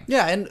the thing.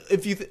 Yeah, and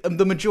if you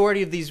the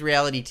majority of these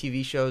reality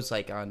TV shows,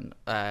 like on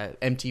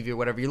MTV or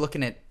whatever, you're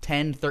looking at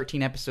 10,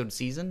 13 episode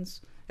seasons.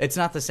 It's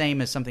not the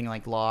same as something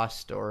like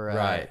Lost or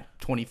Right.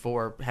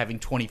 24 having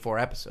 24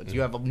 episodes.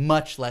 You have a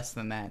much less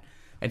than that,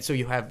 and so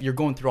you're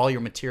going through all your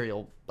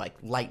material like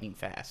lightning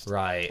fast.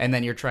 Right. And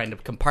then you're trying to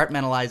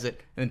compartmentalize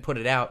it and then put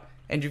it out.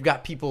 And you've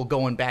got people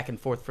going back and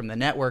forth from the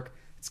network.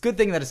 It's a good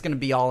thing that it's going to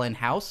be all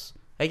in-house,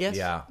 I guess.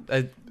 Yeah.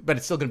 But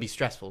it's still going to be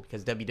stressful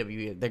because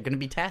WWE, they're going to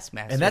be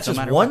taskmasters. And that's no just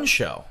matter one what.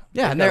 show.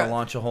 Yeah, They've and gotta they're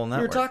launch a whole We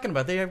network. were talking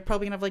about they're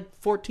probably going to have like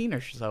 14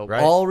 or so.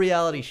 Right. All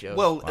reality shows.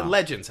 Well,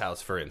 Legends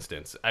House, for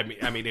instance. I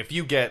mean, if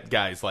you get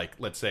guys like,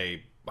 let's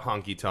say,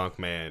 Honky Tonk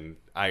Man,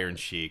 Iron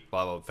Sheik,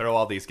 blah, blah, throw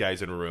all these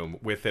guys in a room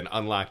with an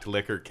unlocked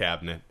liquor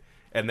cabinet,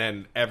 and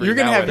then you're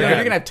going now and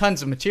then, to have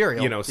tons of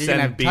material. you know, You're gonna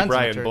send have B. tons of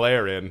Brian material.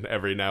 Blair in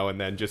every now and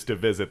then just to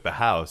visit the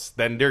house.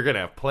 Then they're going to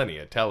have plenty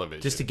of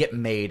television. Just to get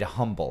made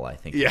humble, I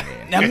think. Yeah. you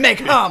mean. Now make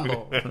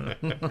humble.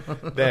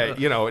 That,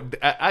 you know,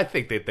 I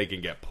think that they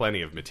can get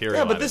plenty of material.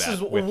 Yeah, but out this of is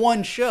that with-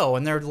 one show,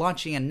 and they're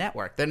launching a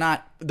network. They're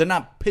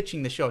not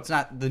pitching the show. It's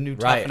not the new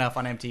Tough Right. Enough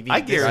on MTV. I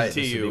Right, guarantee this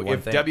would be you, one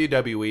if thing.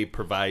 WWE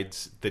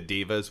provides the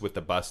divas with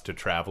the bus to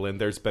travel in,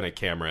 there's been a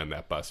camera in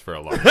that bus for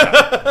a long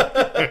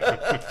time.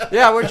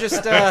 Yeah, we're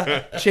just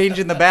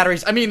changing the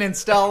batteries. I mean,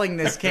 installing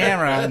this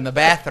camera in the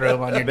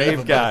bathroom on your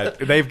Diva bus.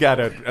 They've got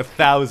a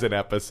 1,000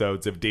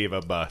 episodes of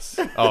Diva Bus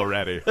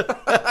already.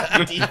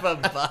 Diva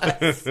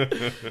bus.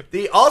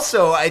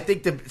 Also, I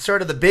think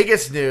the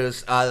biggest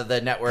news out of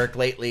the network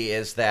lately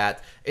is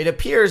that it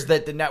appears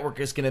that the network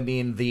is going to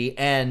mean the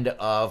end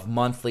of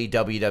monthly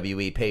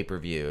WWE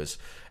pay-per-views,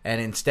 and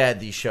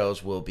instead these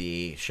shows will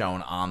be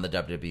shown on the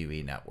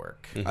WWE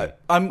network.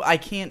 I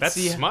can't That's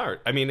see.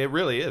 smart. I mean, it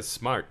really is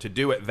smart to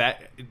do it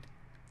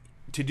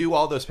to do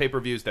all those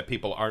pay-per-views that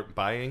people aren't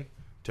buying,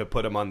 to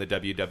put them on the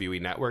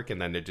WWE network,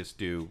 and then to just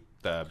do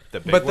the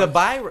big But the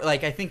ones.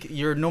 I think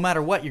no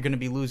matter what, you're going to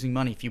be losing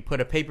money if you put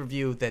a pay per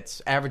view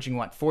that's averaging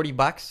what,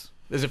 $40?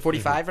 Is it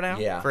 45 now?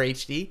 Yeah. For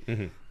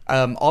HD.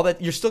 All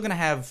that you're still going to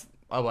have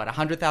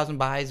 100,000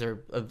 buys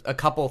or a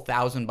couple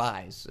thousand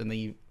buys in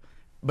the.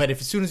 But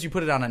as soon as you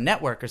put it on a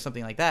network or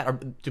something like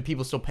that, do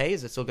people still pay?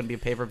 Is it still going to be a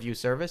pay-per-view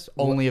service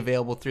only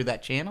available through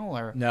that channel?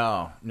 Or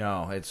No,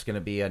 it's going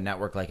to be a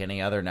network like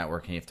any other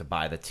network, and you have to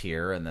buy the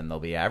tier, and then there'll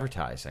be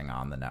advertising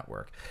on the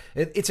network.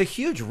 It's a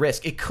huge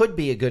risk. It could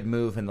be a good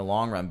move in the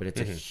long run, but it's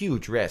a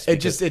huge risk. it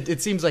just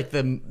it seems like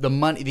the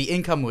money, the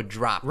income would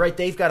drop. Right,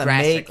 they've got to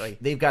drastically.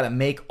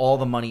 make all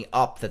the money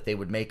up that they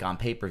would make on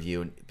pay per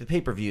view. And the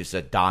pay per view is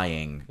a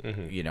dying,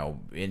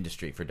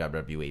 industry for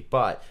WWE,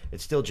 but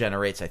it still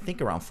generates, I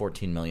think, around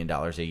 $14 million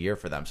a year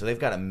for them. So they've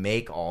got to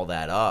make all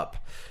that up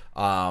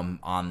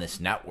on this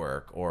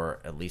network, or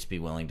at least be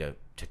willing to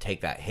take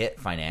that hit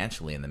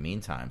financially in the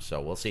meantime. So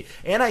we'll see.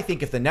 And I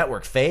think if the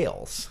network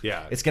fails,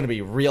 it's going to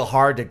be real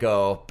hard to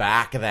go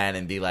back then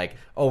and be like,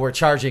 oh, we're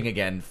charging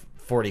again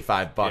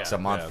 $45 a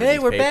month. For Hey,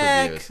 these we're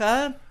back, pay-per-views.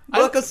 huh?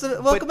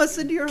 But Welcome us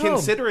into your home.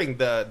 Considering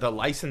the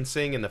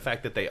licensing and the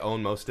fact that they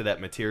own most of that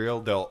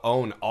material, they'll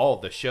own all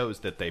the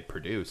shows that they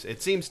produce.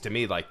 It seems to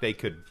me like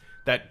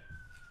that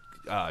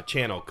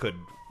channel could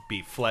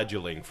be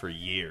fledgling for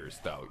years,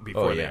 though,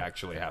 before they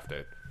actually have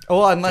to.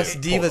 Well, unless to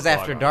pull the Divas plug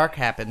After on. Dark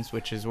happens,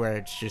 which is where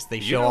it's just they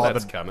show know all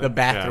that's coming. the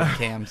bathroom Yeah.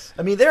 cams.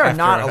 I mean, there are After-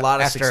 not a lot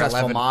of after successful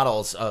 11.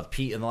 models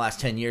in the last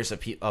 10 years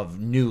of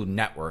new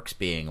networks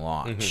being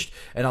launched.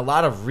 And a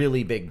lot of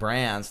really big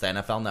brands, the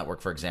NFL Network,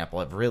 for example,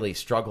 have really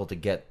struggled to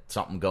get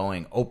something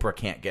going. Oprah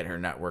can't get her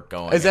network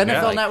going. Is And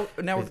NFL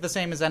like- Network the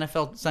same as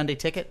NFL Sunday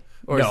Ticket?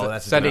 Or No, is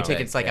that's a Sunday different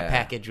Ticket's thing. like a Yeah.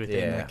 package within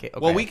Yeah. the.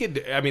 Well, we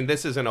could. I mean,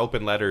 this is an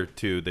open letter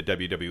to the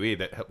WWE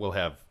that we'll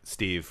have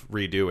Steve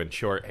redo in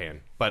shorthand.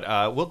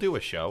 But we'll do a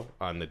show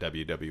on the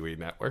WWE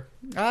network,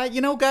 guys,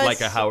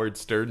 like a Howard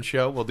Stern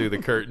show. We'll do the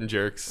Curtain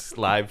Jerks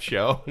live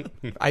show.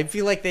 I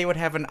feel like they would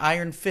have an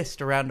iron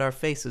fist around our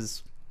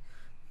faces.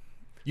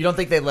 You don't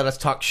think they'd let us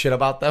talk shit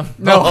about them?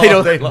 No, all I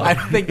don't. day long? I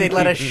don't think they'd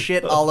let us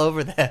shit all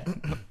over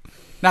them.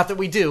 Not that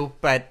we do,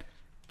 but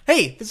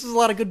hey, this is a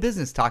lot of good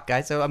business talk,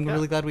 guys. So I'm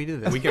really glad we do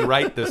this. We can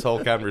write this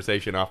whole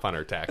conversation off on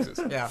our taxes.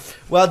 Yeah.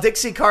 Well,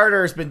 Dixie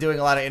Carter has been doing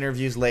a lot of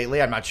interviews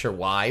lately. I'm not sure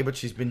why, but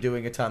she's been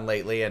doing a ton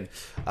lately. And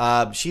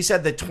she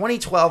said that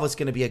 2012 is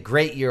going to be a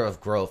great year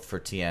of growth for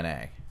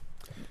TNA.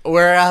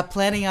 We're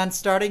planning on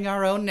starting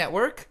our own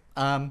network.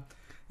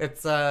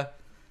 It's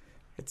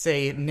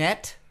a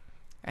net,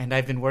 and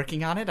I've been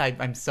working on it.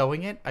 I'm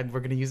sewing it, and we're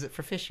going to use it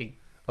for fishing.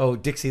 Oh,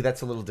 Dixie,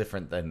 that's a little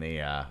different than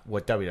the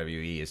what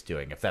WWE is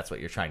doing, if that's what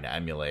you're trying to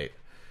emulate.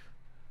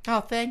 Oh,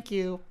 thank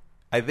you.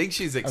 I think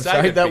she's I'm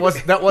excited.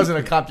 sorry, that wasn't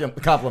a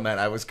compliment.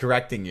 I was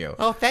correcting you.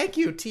 Oh, thank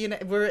you,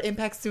 TNA.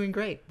 Impact's doing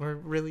great.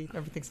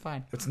 Everything's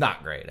fine. It's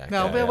not great, actually.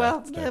 No, but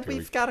well, not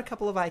we've good. got a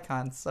couple of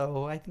icons,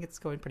 so I think it's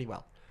going pretty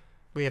well.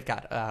 We have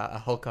got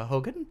a Hulka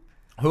Hogan.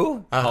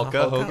 Who?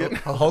 Hulka Hogan?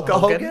 Hulka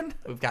Hogan?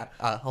 We've got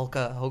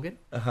Hulka Hogan.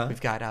 Uh-huh. We've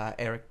got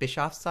Eric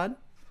Bischoff's son.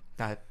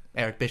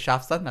 Eric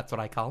Bischoff's son, that's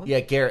what I call him. Yeah,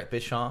 Garrett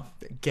Bischoff.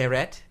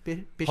 Garrett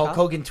Bischoff. Hulk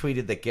Hogan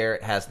tweeted that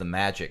Garrett has the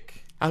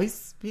magic. Oh,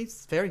 he's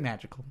very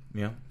magical.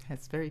 Yeah.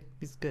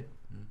 He's good.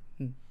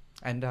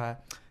 And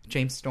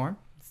James Storm.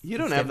 You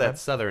don't have that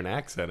Southern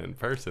accent in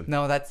person.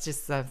 No, that's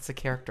a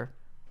character.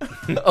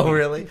 Oh,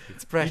 really?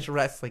 It's professional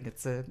wrestling.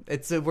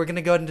 We're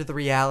gonna go into the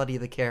reality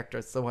of the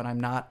character. So when I'm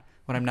not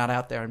when I'm not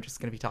out there, I'm just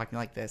going to be talking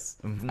like this.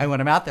 And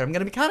when I'm out there, I'm going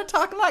to be kind of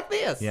talking like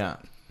this. Yeah.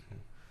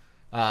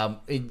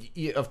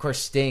 Of course,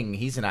 Sting.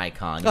 He's an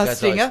icon.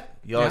 Stinger.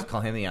 You always Yeah.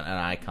 call him an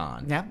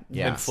icon. Yeah.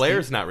 Yeah. And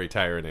Flair's not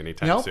retiring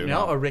anytime No, soon.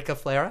 no, or Ricca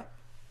Flair.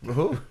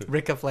 Who?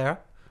 Ricca Flair.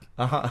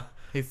 Uh-huh.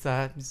 He's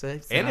an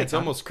And it's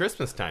icon. almost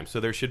Christmas time, so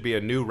there should be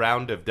a new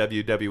round of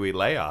WWE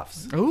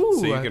layoffs. Ooh.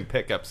 So you can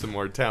pick up some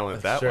more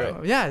talent that true. way.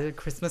 Oh, yeah,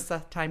 Christmas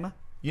timer.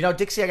 You know,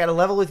 Dixie, I got to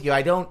level with you.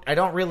 I don't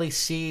really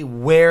see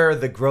where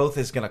the growth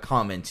is going to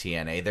come in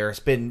TNA. There's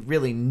been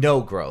really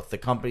no growth. The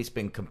company's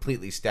been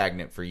completely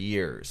stagnant for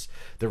years.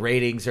 The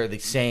ratings are the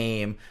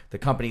same. The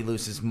company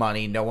loses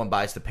money. No one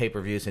buys the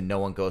pay-per-views, and no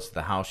one goes to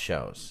the house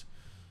shows.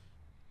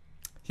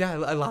 Yeah,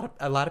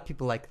 a lot of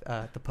people like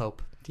the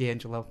Pope,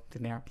 D'Angelo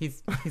Dinero.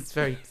 He's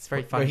very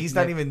funny. But he's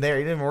not even there.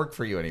 He didn't work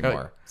for you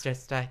anymore. It's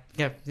just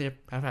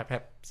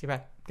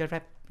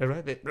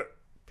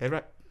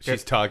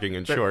She's talking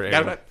in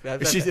shorthand.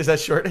 Is that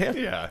shorthand?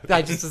 Yeah.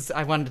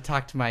 I wanted to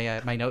talk to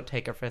my note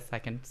taker for a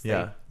second. Say,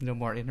 Yeah. no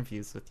more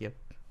interviews with you.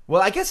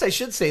 Well, I guess I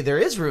should say there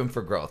is room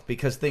for growth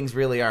because things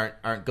really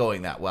aren't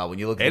going that well when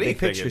you look at the big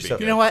Anything picture. would be So,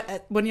 good. You know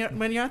what? When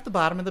you're at the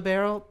bottom of the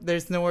barrel,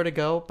 there's nowhere to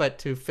go but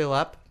to fill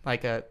up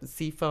like a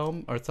sea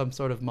foam or some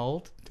sort of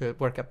mold to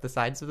work up the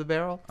sides of the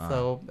barrel.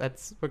 So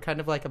we're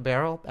kind of like a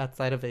barrel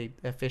outside of a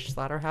fish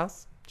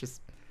slaughterhouse,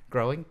 just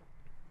growing.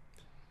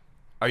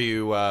 Are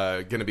you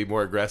going to be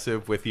more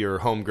aggressive with your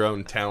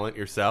homegrown talent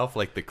yourself,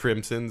 like the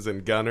Crimsons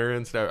and Gunner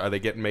and stuff? Are they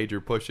getting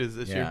major pushes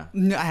this yeah. year?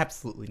 No,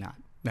 absolutely not.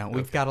 No,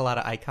 we've got a lot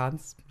of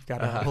icons. We've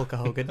got Hulk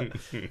Hogan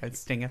and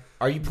Stinger.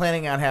 Are you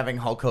planning on having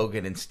Hulk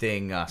Hogan and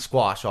Sting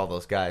squash all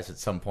those guys at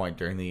some point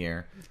during the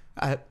year?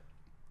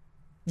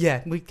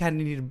 Yeah, we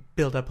kind of need to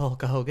build up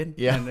Hulk Hogan.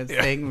 Yeah. And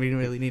Sting, we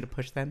really need to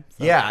push them.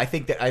 So. Yeah, I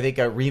think a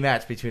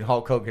rematch between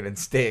Hulk Hogan and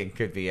Sting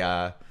could be.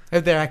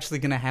 They're actually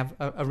going to have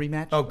a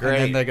rematch. Oh,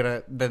 great.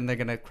 And then they're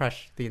gonna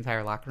crush the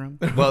entire locker room.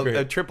 Well, Great.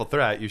 a triple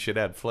threat, you should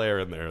add Flair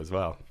in there as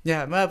well.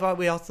 Yeah, but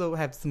we also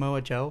have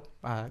Samoa Joe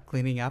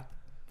cleaning up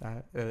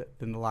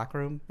in the locker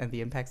room and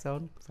the Impact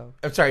Zone. So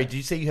I'm sorry. Did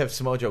you say you have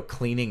Samoa Joe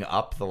cleaning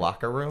up the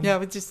locker room? yeah,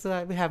 we just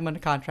we have him under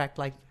contract,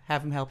 like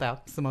have him help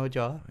out Samoa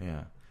Joe.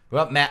 Yeah.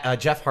 Well,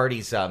 Jeff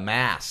Hardy's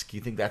mask. You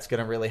think that's going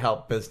to really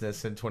help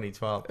business in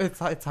 2012?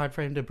 It's hard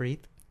for him to breathe,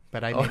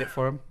 but I made it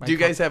for him. Do you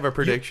guys have a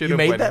prediction? You of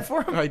made when, that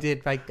for him? I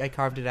did. I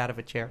carved it out of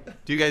a chair.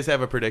 Do you guys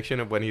have a prediction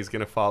of when he's going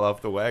to fall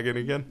off the wagon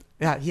again?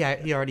 Yeah,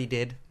 he already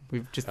did.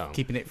 We're just Oh.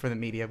 keeping it for the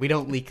media. We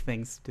don't leak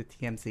things to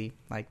TMZ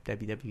like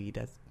WWE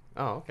does.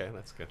 Oh, okay,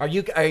 that's good. Are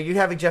you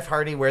having Jeff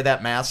Hardy wear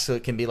that mask so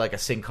it can be like a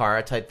Sin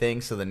Cara type thing?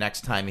 So the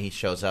next time he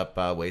shows up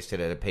wasted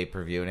at a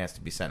pay-per-view and has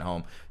to be sent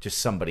home, just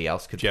somebody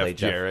else could play Jeff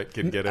Jeff. Jarrett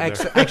can get in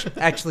there.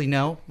 Actually,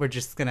 no. We're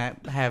just gonna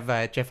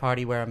have Jeff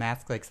Hardy wear a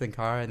mask like Sin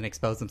Cara and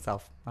expose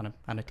himself on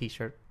a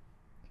t-shirt.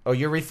 Oh,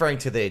 you're referring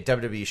to the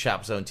WWE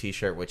Shop Zone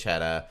T-shirt, which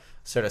had a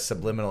sort of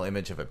subliminal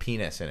image of a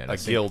penis in it. A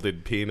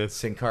gilded penis.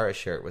 Sin Cara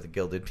shirt with a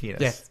gilded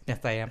penis. Yes,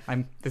 I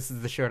am. This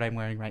is the shirt I'm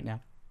wearing right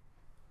now.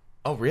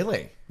 Oh,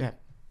 really? Yeah.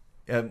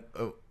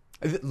 Oh,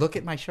 Look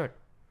at my shirt.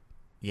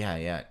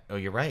 yeah. Oh,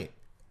 you're right.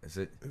 Is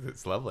it?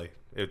 It's lovely.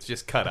 It's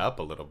just cut up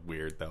a little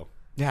weird, though.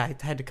 Yeah, I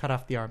had to cut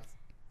off the arms.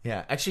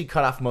 Yeah. Actually,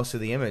 cut off most of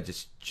the image.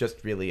 It's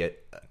just really a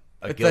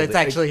It's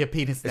actually a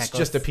penis necklace. It's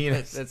just a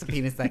penis. It's a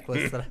penis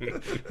necklace.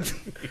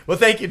 Well,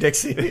 thank you,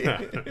 Dixie.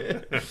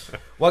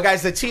 Well,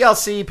 guys, the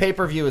TLC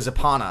pay-per-view is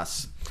upon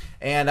us.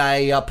 And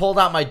I pulled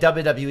out my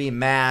WWE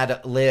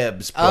Mad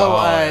Libs.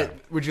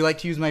 Would you like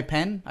to use my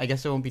pen? I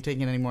guess I won't be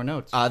taking any more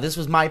notes. This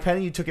was my pen,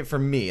 and you took it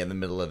from me in the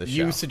middle of the show.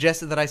 You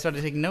suggested that I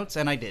started taking notes,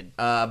 and I did.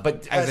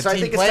 But As so a I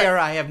team think it's player,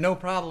 I have no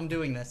problem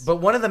doing this. But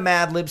one of the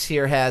Mad Libs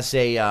here has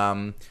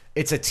a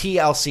it's a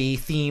TLC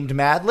themed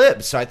Mad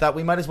Libs, so I thought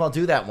we might as well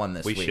do that one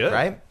this We week, should.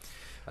 right?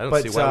 I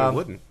don't see why we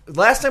wouldn't.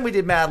 Last time we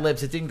did Mad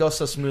Libs, it didn't go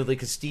so smoothly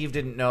because Steve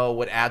didn't know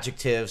what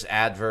adjectives,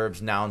 adverbs,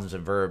 nouns,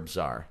 and verbs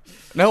are.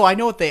 No, I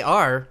know what they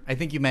are. I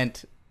think you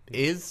meant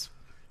is.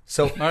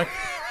 So, Mark?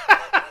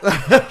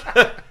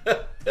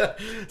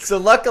 so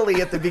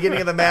luckily at the beginning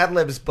of the Mad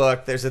Libs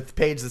book, there's a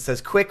page that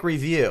says quick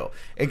review.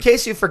 In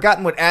case you've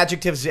forgotten what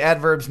adjectives,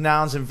 adverbs,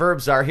 nouns, and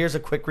verbs are, here's a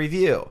quick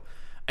review.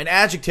 An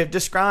adjective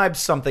describes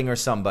something or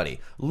somebody.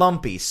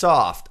 Lumpy,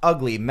 soft,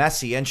 ugly,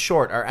 messy, and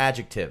short are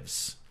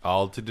adjectives.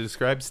 All to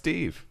describe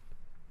Steve.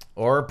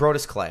 Or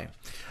Brodus Clay.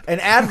 An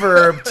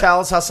adverb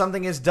tells how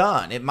something is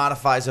done. It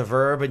modifies a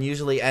verb and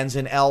usually ends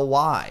in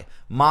ly.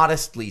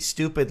 Modestly,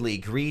 stupidly,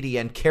 greedy,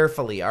 and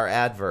carefully are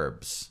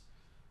adverbs.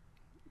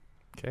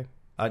 Okay.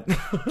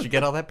 Did you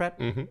get all that, Brett?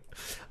 Mm-hmm.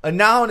 A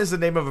noun is the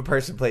name of a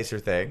person, place, or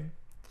thing.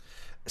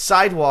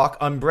 Sidewalk,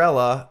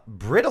 umbrella,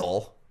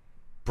 bridle,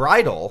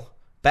 bridle,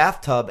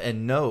 bathtub,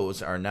 and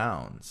nose are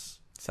nouns.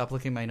 Stop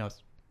looking at my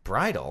nose.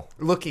 Bridle?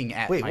 Looking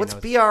at Wait, my what's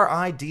nose.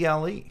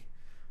 BRIDLE?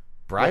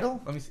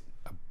 Bridle? Let me see.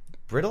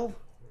 Bridle?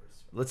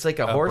 Looks like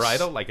a A horse.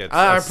 bridle, like a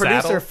Our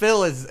saddle? producer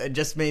Phil has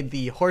just made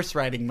the horse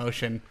riding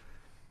motion.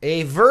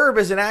 A verb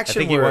is an I action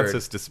think he word. wants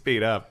us to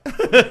speed up.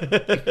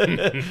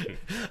 A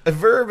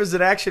verb is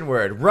an action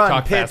word. Run,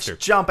 Talk pitch, faster.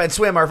 jump, and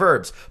swim are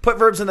verbs. Put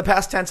verbs in the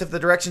past tense if the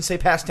directions say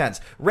past tense.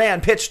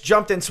 Ran, pitched,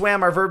 jumped, and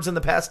swam are verbs in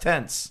the past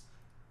tense.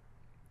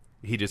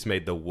 He just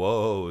made the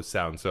whoa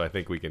sound, so I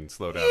think we can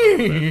slow down a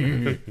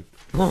little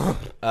bit.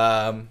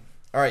 All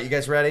right, you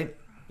guys ready?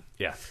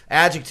 Yeah.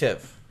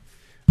 Adjective.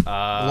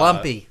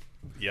 Lumpy.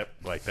 Yep,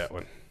 like that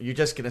one. You're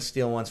just going to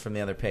steal ones from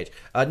the other page.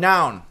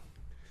 Noun.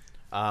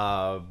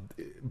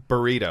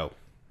 Burrito.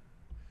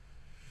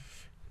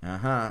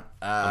 Uh-huh.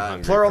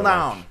 hungry Plural for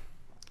noun. lunch.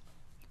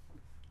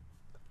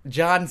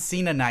 John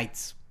Cena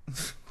Nights.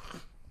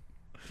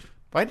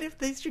 Why did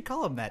they should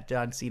call him that?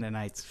 John Cena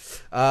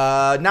Nights.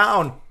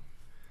 Noun.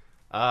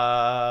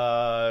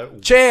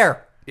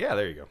 Chair. Yeah,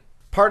 there you go.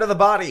 Part of the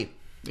body.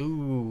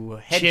 Ooh.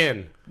 Head.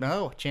 Chin.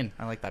 No, chin.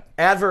 I like that.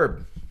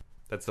 Adverb.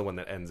 That's the one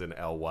that ends in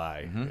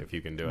ly. If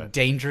you can do it.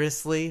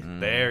 Dangerously.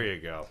 There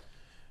you go.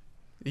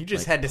 You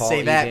just Like had to Paul say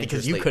E. that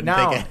because you Dangerously. couldn't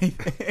Noun.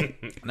 think of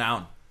anything.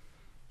 Noun.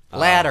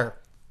 Ladder.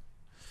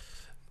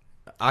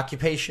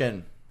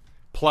 Occupation.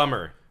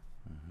 Plumber.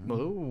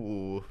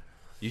 Ooh.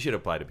 You should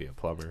apply to be a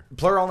plumber.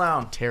 Plural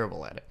noun.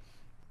 Terrible at it.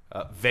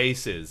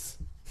 Vases.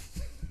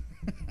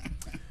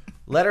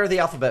 Letter of the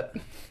alphabet.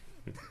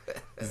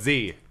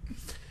 Z.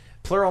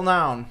 Plural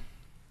noun.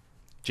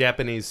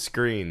 Japanese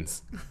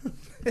screens.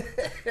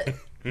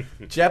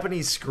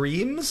 Japanese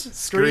screams?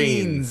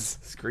 Screens.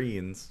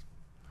 Screens.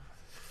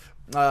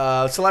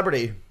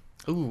 Celebrity.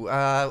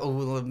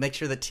 Ooh, make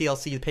sure that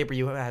TLC, the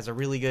pay-per-view, has a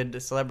really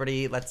good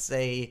celebrity. Let's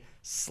say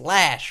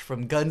Slash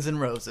from Guns N'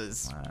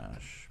 Roses.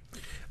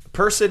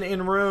 Person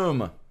in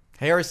room.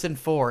 Harrison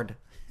Ford.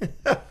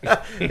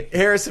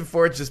 Harrison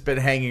Ford's just been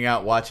hanging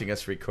out watching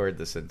us record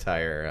this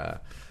entire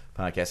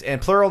podcast.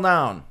 And plural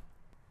noun.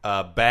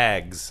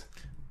 Bags.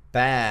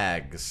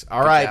 Bags.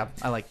 All Good right. job.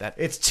 I like that.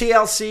 It's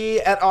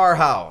TLC at our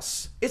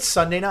house. It's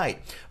Sunday night.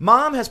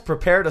 Mom has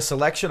prepared a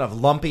selection of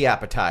lumpy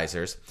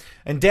appetizers,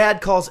 and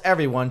Dad calls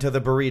everyone to the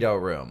burrito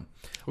room.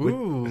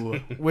 Ooh.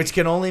 Which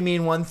can only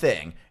mean one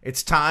thing.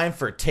 It's time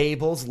for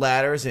tables,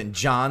 ladders, and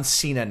John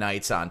Cena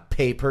nights on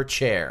paper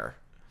chair.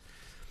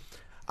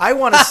 I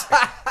want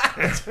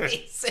to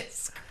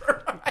Jesus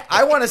Christ.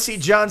 I want to see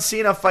John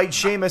Cena fight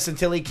Sheamus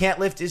until he can't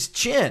lift his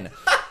chin.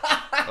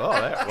 Oh,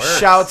 that works.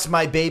 Shouts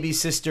my baby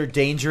sister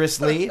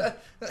dangerously.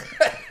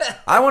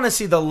 I want to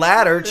see the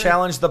ladder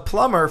challenge the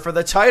plumber for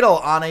the title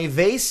on a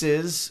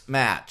Vases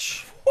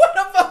match. What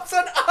about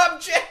an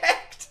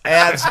object?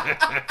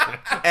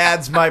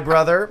 Adds my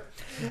brother.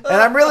 And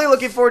I'm really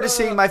looking forward to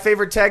seeing my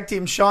favorite tag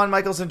team, Shawn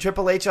Michaels and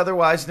Triple H,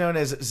 otherwise known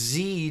as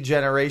Z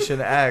Generation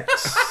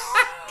X.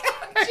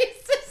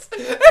 Jesus.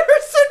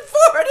 Harrison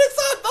Ford is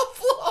on the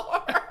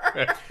floor.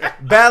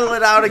 Battle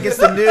it out against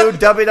the new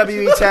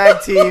WWE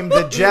tag team,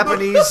 the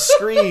Japanese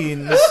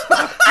Screens.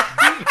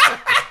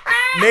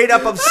 Made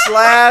up of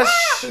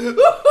Slash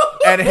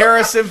and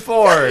Harrison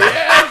Ford.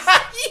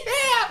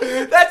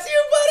 Yeah, that's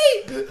you,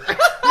 buddy.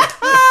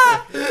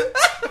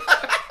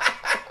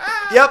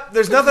 Yep,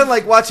 there's nothing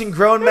like watching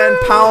grown men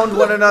pound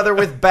one another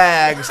with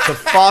bags to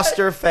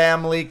foster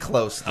family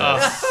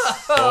closeness.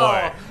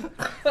 Boy,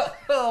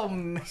 Oh,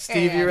 man.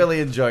 Steve, you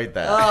really enjoyed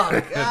that. Oh,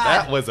 God.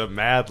 that was a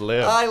Mad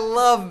Lib. I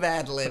love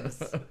Mad Libs.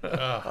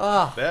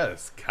 That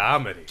is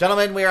comedy.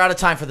 Gentlemen, we are out of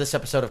time for this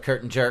episode of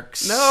Curtain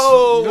Jerks.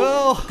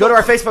 No. Go to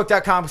our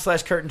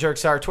Facebook.com/Curtain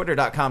Jerks, our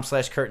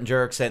Twitter.com/Curtain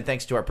Jerks, and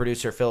thanks to our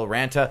producer, Phil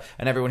Ranta,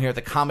 and everyone here at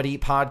the Comedy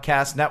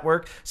Podcast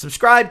Network.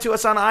 Subscribe to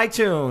us on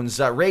iTunes.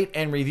 Rate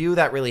and review.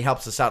 That really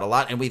helps us out a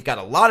lot. And we've got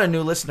a lot of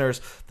new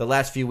listeners the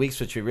last few weeks,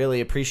 which we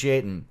really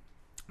appreciate. And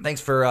thanks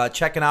for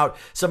checking out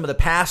some of the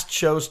past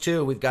shows,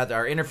 too. We've got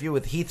our interview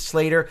with Heath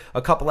Slater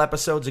a couple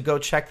episodes ago.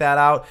 Check that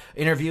out.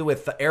 Interview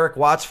with Eric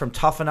Watts from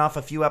Tough Enough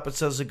a few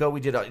episodes ago. We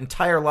did an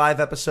entire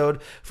live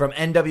episode from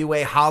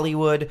NWA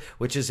Hollywood,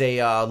 which is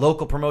a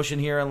local promotion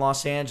here in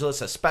Los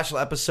Angeles. A special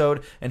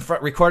episode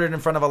recorded in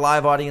front of a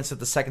live audience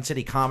at the Second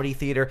City Comedy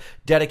Theater,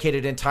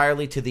 dedicated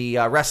entirely to the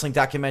wrestling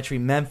documentary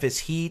Memphis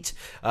Heat.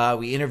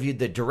 We interviewed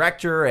the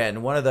director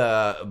and one of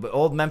the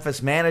old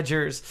Memphis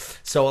managers.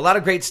 So a lot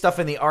of great stuff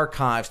in the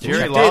archives. To Jerry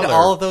check Lawler. Did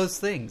all of those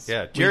things.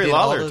 Yeah, We Jerry did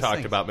all Lawler those talked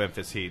things. about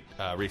Memphis Heat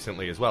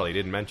recently as well. He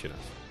didn't mention us.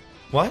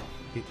 What?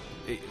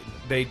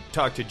 They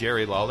talked to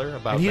Jerry Lawler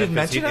about And he didn't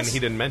Memphis mention Heat, us? and he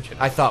didn't mention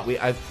us. I thought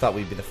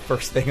we'd be the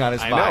first thing on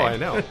his I mind.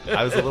 know.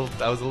 I was a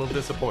little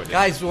disappointed.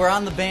 Guys, we're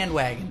on the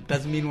bandwagon.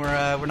 Doesn't mean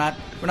we're not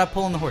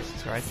pulling the horses.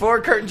 All right.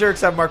 For Curtain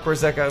Jerks, I'm Mark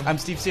Warzeka. I'm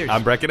Steve Sears.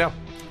 I'm Breck It Up.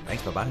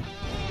 Thanks. Bye bye.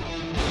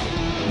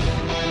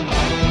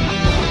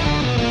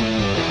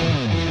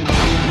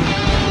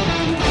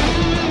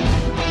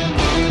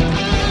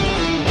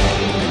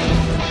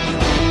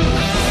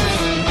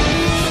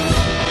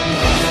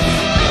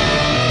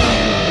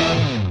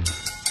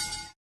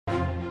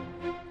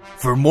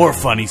 For more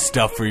funny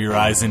stuff for your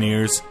eyes and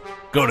ears,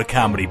 go to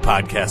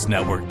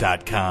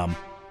ComedyPodcastNetwork.com.